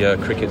for the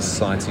Cricket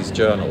Society's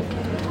journal.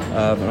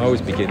 And I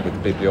always begin with the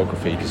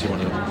bibliography because you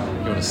want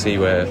to see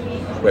where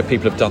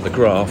people have done the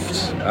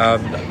graft.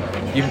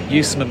 You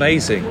use some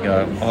amazing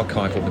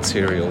archival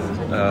material,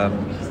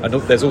 and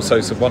there's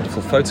also some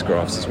wonderful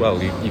photographs as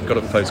well. You've got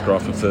a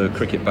photograph of the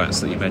cricket bats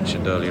that you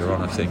mentioned earlier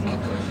on, I think,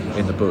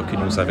 in the book, and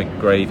you also have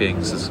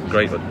engravings,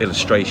 great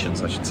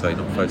illustrations, I should say,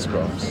 not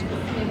photographs.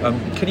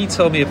 Can you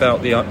tell me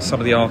about some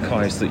of the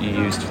archives that you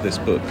used for this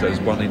book? There's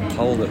one in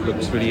Hull that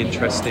looks really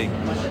interesting,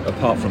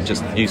 apart from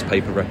just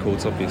newspaper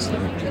records, obviously.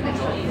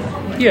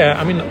 Yeah,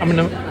 I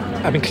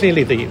mean,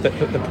 clearly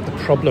the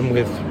problem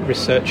with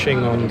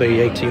researching on the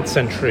 18th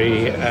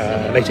century,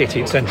 late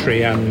 18th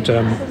century, and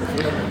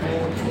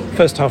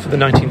first half of the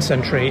 19th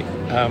century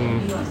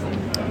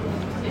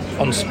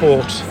on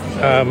sport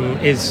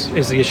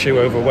is the issue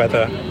over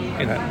whether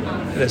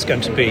there's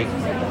going to be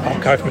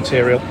archive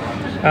material.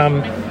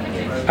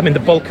 I mean,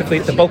 the bulk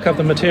of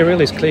the material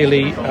is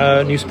clearly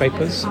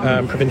newspapers,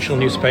 provincial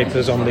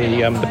newspapers on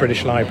the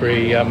British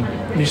Library,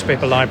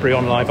 newspaper library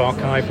on Live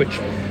Archive, which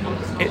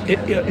it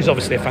is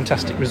obviously a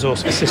fantastic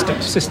resource for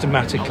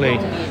systematically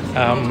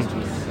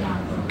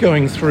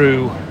going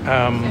through,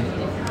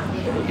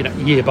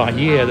 year by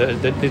year,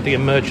 the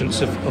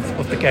emergence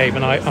of the game,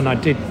 and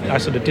I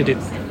sort of did it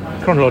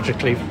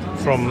chronologically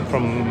from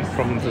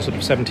the sort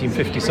of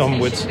 1750s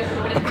onwards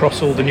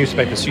across all the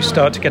newspapers. You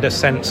start to get a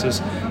sense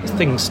as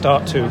things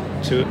start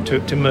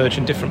to merge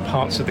in different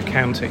parts of the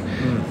county.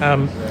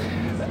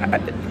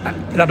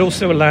 That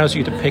also allows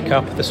you to pick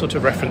up the sort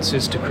of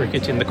references to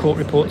cricket in the court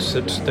reports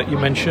that you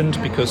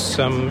mentioned, because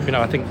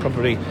I think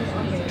probably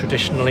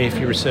traditionally, if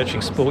you're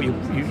researching sport, you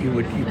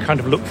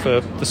kind of look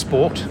for the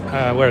sport,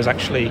 whereas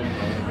actually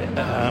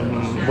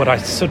what I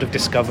sort of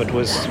discovered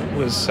was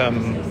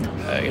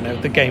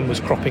the game was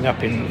cropping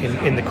up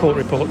in the court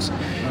reports.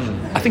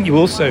 I think you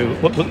also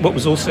what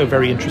was also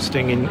very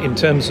interesting in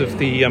terms of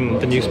the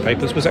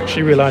newspapers was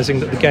actually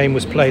realising that the game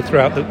was played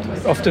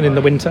often in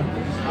the winter.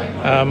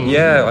 I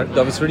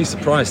was really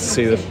surprised to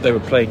see that they were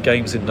playing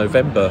games in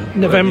November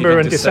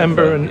and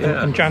December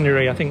and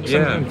January. I think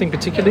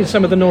particularly in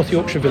some of the North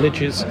Yorkshire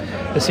villages,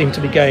 there seem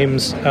to be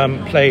games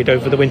played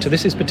over the winter.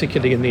 This is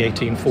particularly in the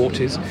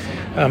 1840s.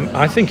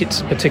 I think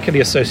it's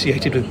particularly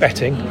associated with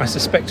betting. I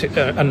suspect it,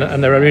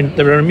 and there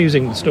are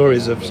amusing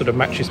stories of sort of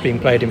matches being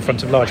played in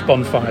front of large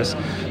bonfires,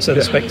 so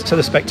the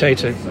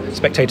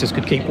spectators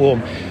could keep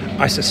warm.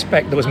 I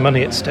suspect there was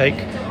money at stake,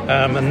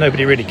 and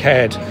nobody really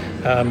cared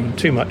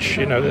too much,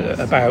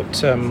 about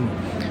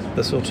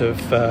the sort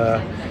of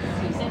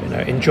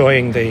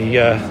enjoying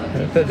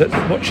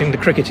watching the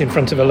cricket in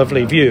front of a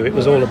lovely view. It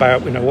was all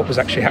about what was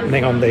actually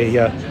happening on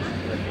the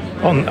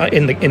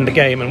in the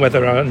game and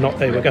whether or not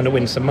they were going to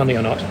win some money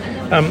or not.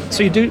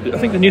 So I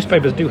think the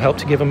newspapers do help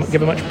to give a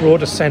much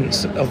broader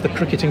sense of the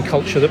cricketing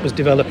culture that was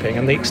developing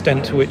and the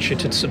extent to which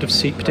it had sort of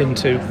seeped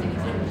into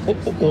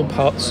all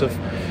parts of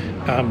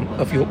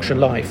Yorkshire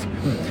life.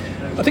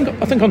 I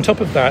think on top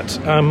of that,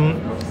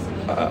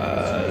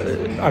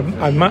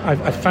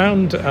 I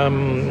found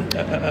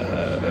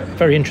a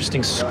very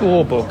interesting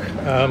scorebook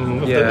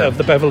of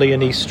the Beverley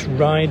and East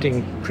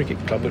Riding Cricket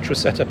Club, which was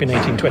set up in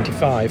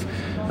 1825,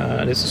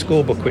 and it's a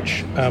scorebook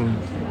which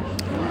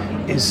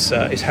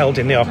is held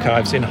in the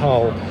archives in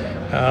Hull,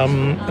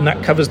 and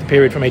that covers the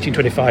period from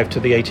 1825 to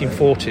the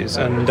 1840s,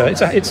 and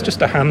it's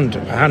just a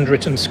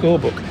handwritten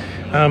scorebook.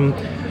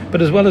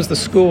 But as well as the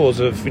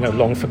scores of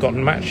long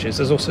forgotten matches,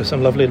 there's also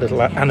some lovely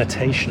little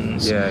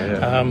annotations,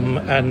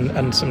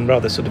 and some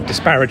rather sort of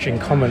disparaging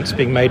comments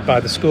being made by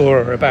the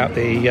scorer about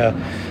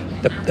the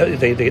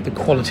the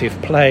quality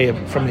of play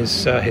from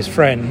his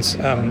friends.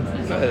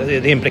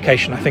 The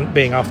implication, I think,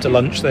 being after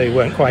lunch they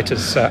weren't quite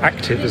as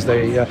active as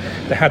they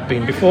had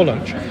been before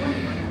lunch.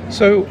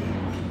 So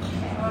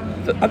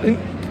I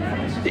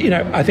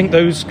think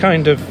those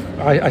kind of.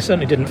 I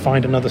certainly didn't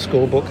find another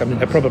scorebook. I mean,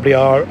 there probably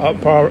are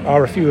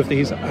a few of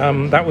these.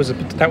 That was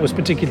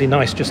particularly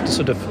nice, just to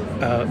sort of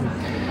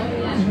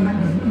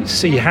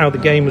see how the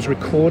game was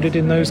recorded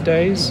in those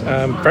days.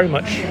 Very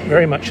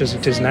much as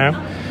it is now.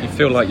 You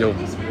feel like you're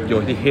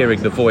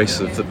hearing the voice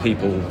of the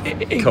people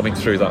coming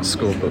through that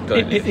scorebook,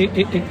 don't you?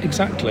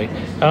 Exactly.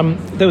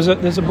 There's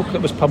a book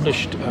that was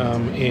published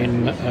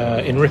in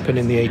Ripon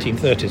in the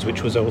 1830s,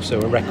 which was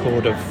also a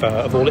record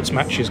of all its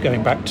matches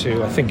going back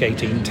to, I think,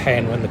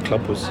 1810, when the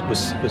club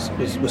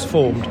was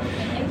formed.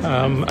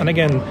 And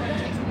again,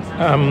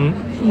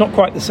 not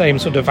quite the same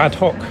sort of ad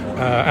hoc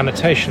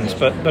annotations,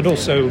 but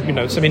also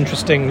some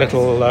interesting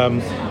little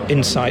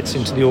insights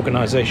into the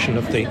organisation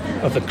of the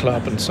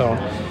club and so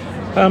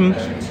on.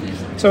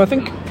 So I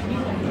think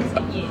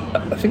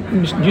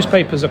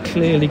newspapers are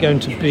clearly going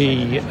to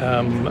be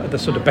the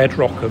sort of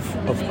bedrock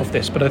of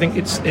this, but I think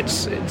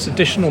it's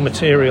additional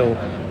material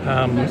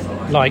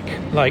like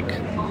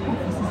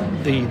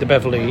the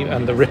Beverley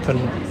and the Ripon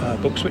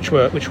books, which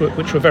were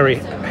very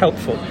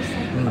helpful.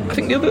 I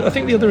think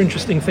the other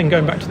interesting thing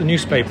going back to the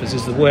newspapers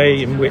is the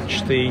way in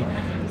which the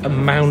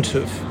amount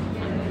of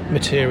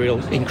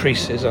material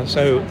increases.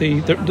 So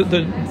the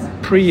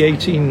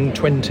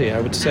pre-1820, I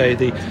would say,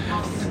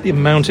 the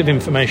amount of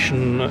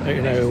information,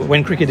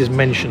 when cricket is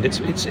mentioned,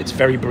 it's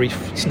very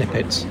brief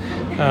snippets.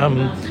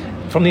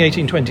 From the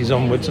 1820s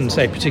onwards, and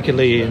say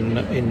particularly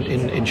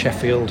in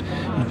Sheffield,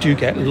 you do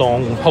get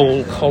long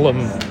whole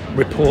column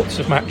reports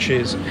of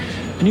matches,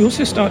 and you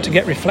also start to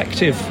get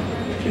reflective.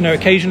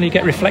 Occasionally you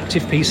get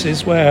reflective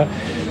pieces where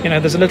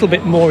there's a little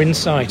bit more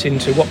insight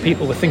into what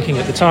people were thinking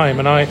at the time.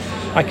 And I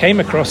came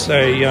across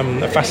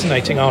a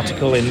fascinating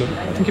article in,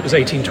 I think it was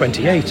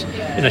 1828,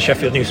 in a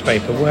Sheffield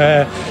newspaper,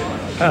 where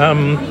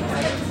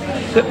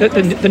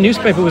the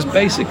newspaper was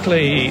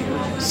basically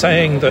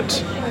saying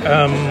that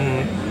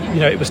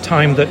it was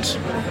time that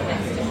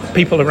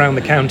people around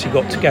the county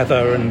got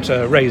together and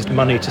raised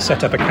money to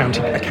set up a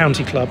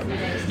county club.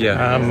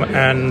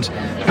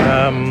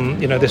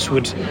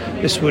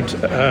 This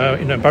would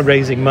by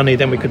raising money,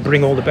 then we could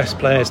bring all the best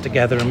players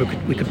together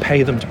and we could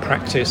pay them to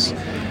practice.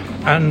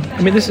 And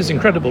I mean, this is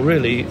incredible,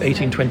 really,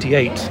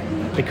 1828,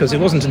 because it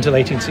wasn't until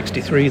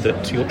 1863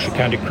 that Yorkshire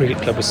County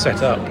Cricket Club was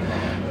set up.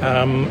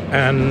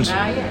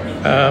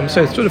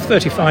 So sort of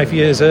 35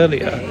 years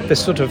earlier,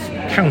 this sort of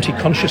county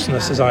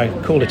consciousness, as I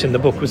call it in the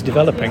book, was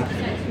developing.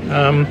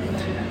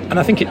 And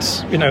I think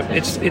it's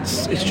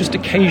just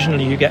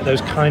occasionally you get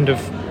those kind of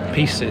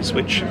pieces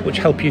which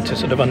help you to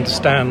sort of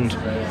understand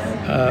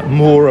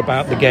more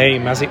about the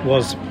game as it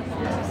was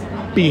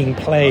being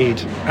played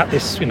at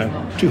this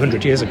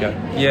 200 years ago.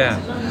 Yeah,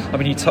 I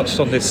mean, you touched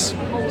on this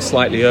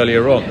slightly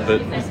earlier on,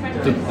 but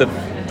the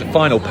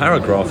final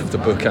paragraph of the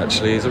book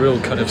actually is a real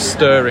kind of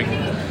stirring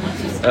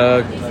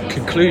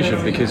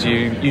conclusion, because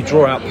you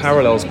draw out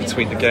parallels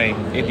between the game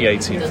in the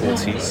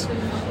 1840s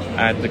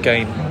and the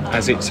game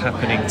as it's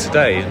happening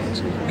today. And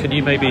can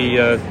you maybe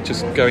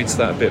just go into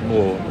that a bit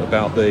more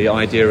about the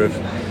idea of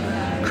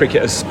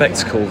cricket as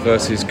spectacle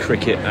versus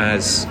cricket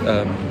as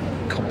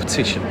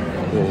competition,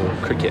 or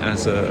cricket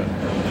as a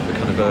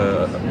kind of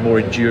a more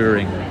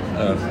enduring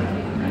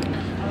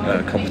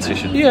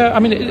competition? Yeah, I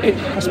mean,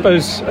 I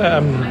suppose.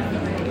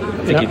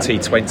 Thinking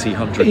T20,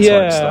 100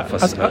 type stuff, I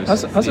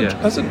suppose.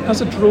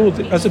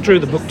 As I drew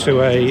the book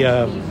to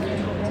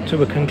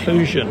a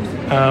conclusion,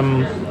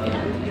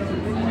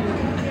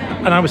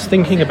 and I was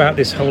thinking about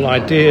this whole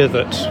idea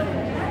that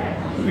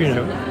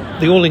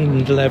the All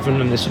England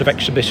 11 and this sort of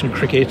exhibition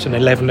cricket and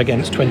 11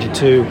 against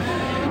 22,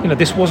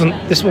 this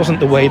wasn't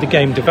the way the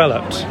game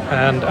developed,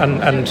 and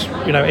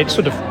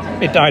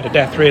it died a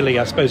death, really,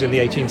 I suppose, in the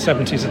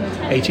 1870s and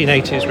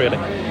 1880s, really.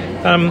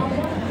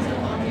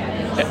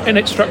 And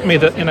it struck me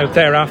that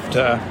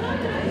thereafter,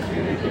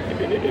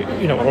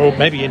 or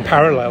maybe in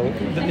parallel,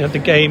 the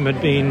game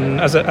had been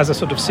as a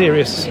sort of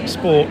serious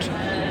sport,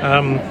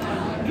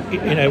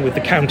 with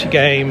the county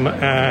game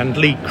and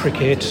league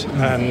cricket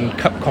and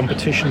cup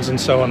competitions and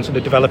so on, sort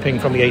of developing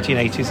from the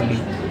 1880s and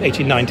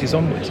 1890s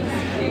onwards.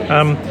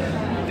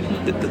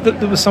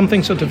 There was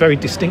something sort of very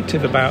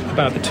distinctive about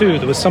the two.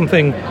 There was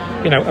something,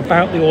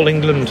 about the All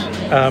England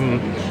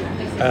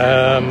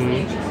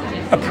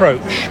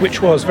approach, which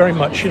was very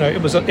much,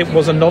 it was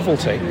a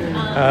novelty.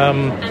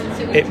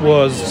 It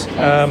was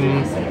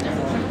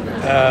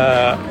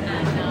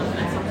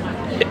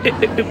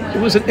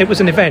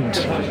an event,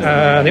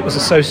 and it was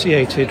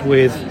associated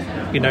with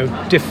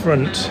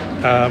different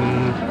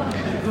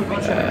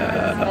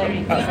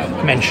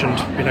mentioned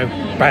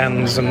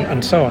bands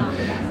and so on.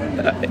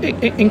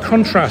 In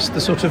contrast,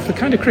 the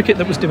kind of cricket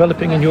that was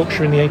developing in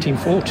Yorkshire in the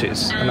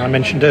 1840s, and I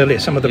mentioned earlier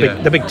some of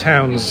the big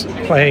towns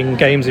playing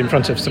games in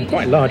front of some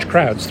quite large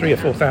crowds, 3,000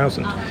 or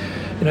 4,000.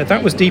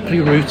 That was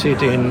deeply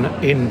rooted in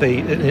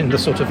the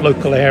sort of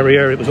local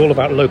area. It was all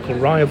about local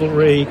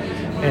rivalry.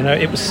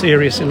 It was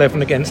serious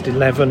 11 against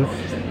 11.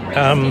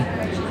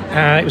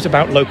 It was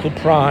about local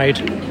pride.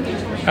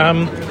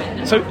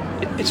 So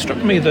it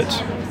struck me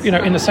that,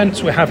 in a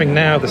sense, we're having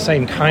now the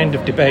same kind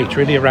of debate,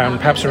 really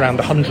perhaps around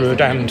the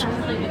 100 and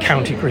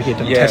county cricket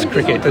and Test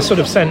cricket. There's sort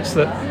of sense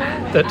that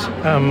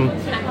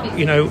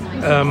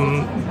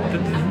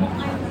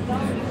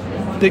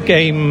the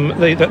game,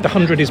 the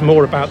 100 is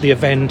more about the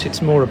event.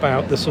 It's more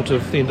about the sort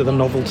of the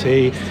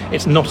novelty.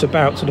 It's not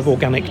about sort of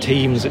organic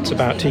teams. It's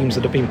about teams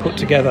that have been put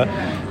together.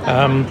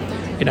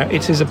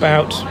 It is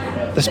about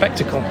the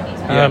spectacle.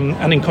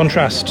 And in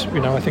contrast,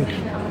 I think.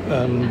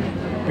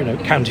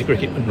 County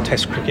cricket and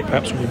Test cricket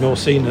perhaps will be more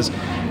seen as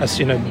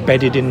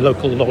bedded in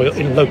local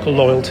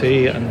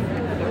loyalty and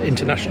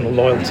international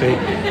loyalty.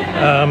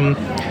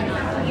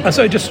 And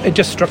so it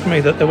just struck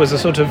me that there was a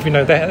sort of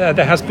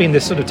there has been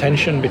this sort of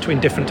tension between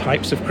different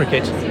types of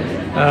cricket.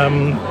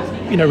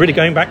 Really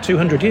going back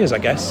 200 years, I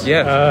guess.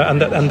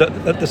 And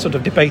the sort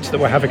of debate that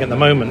we're having at the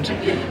moment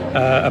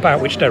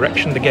about which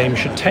direction the game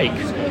should take.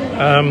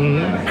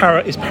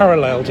 Is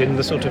paralleled in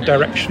the sort of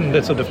direction,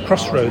 the sort of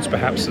crossroads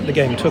perhaps that the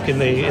game took in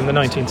the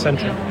 19th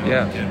century.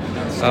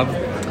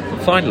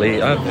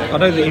 Finally, I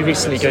know that you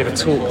recently gave a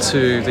talk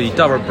to the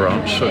Durham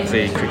branch of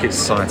the Cricket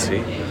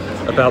Society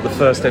about the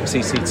first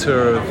MCC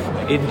tour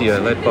of India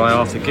led by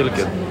Arthur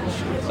Gilligan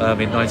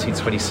in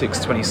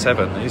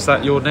 1926-27. Is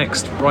that your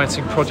next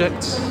writing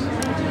project?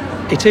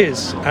 It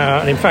is,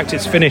 and in fact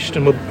it's finished,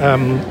 and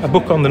a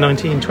book on the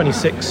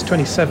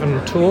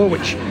 1926-27 tour,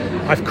 which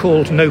I've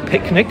called No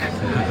Picnic,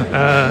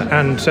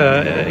 and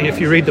if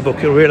you read the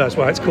book you'll realise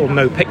why it's called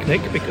No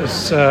Picnic,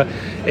 because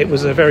it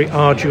was a very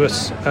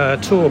arduous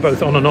tour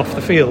both on and off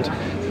the field.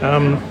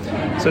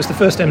 So it's the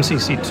first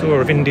MCC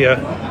tour of India,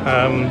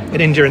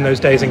 in India in those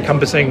days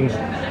encompassing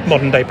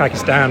modern-day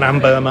Pakistan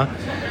and Burma.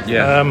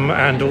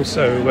 And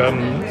also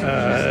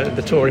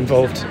the tour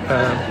involved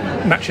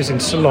matches in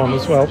Ceylon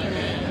as well,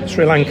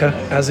 Sri Lanka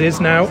as is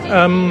now.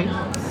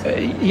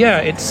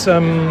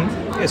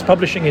 It's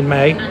publishing in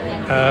May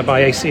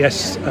by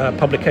ACS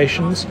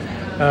Publications.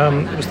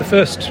 It was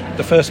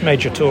the first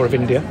major tour of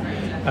India.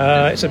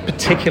 It's a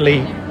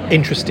particularly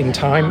interesting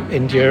time,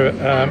 India,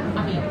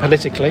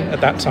 politically at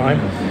that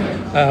time.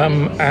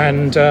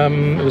 And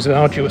it was an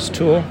arduous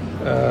tour,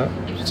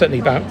 certainly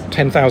about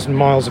 10,000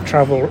 miles of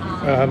travel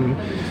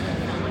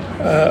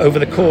over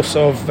the course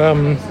of,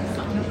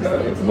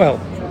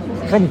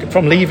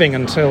 from leaving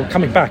until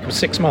coming back was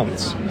 6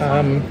 months.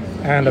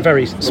 And a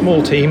very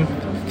small team,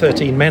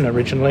 13 men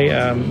originally,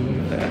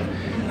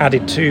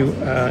 added to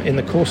in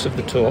the course of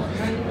the tour.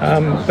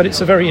 But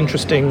it's a very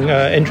interesting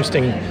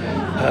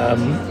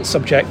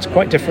subject,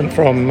 quite different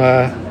from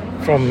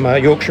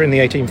Yorkshire in the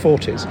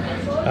 1840s.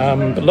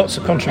 But lots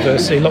of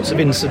controversy, lots of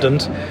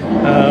incident,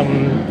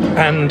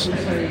 and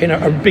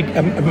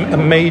a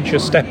major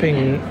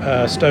stepping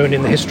stone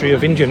in the history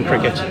of Indian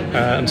cricket,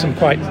 and some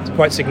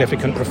quite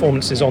significant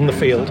performances on the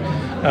field,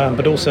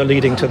 but also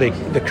leading to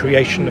the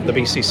creation of the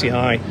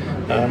BCCI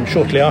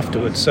shortly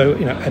afterwards. So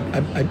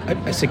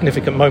a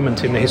significant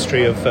moment in the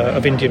history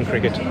of Indian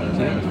cricket.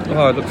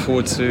 Well, I look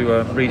forward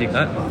to reading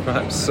that,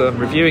 perhaps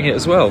reviewing it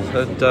as well.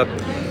 And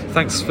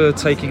thanks for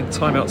taking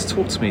time out to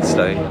talk to me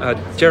today.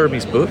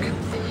 Jeremy's book,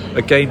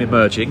 A Game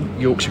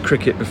Emerging, Yorkshire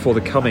Cricket Before the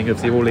Coming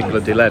of the All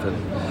England 11,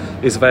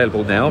 is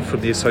available now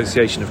from the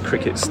Association of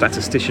Cricket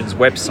Statisticians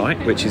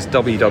website, which is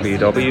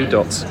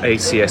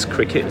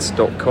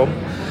www.acscricket.com.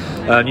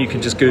 And you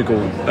can just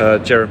Google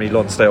Jeremy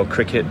Lonsdale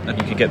Cricket and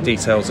you can get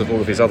details of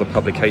all of his other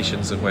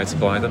publications and where to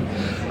buy them.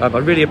 I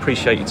really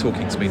appreciate you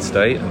talking to me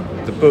today.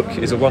 The book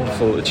is a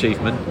wonderful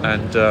achievement,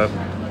 and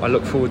I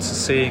look forward to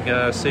seeing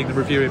the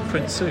review in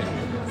print soon.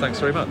 Thanks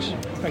very much.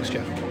 Thanks,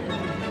 Jeff.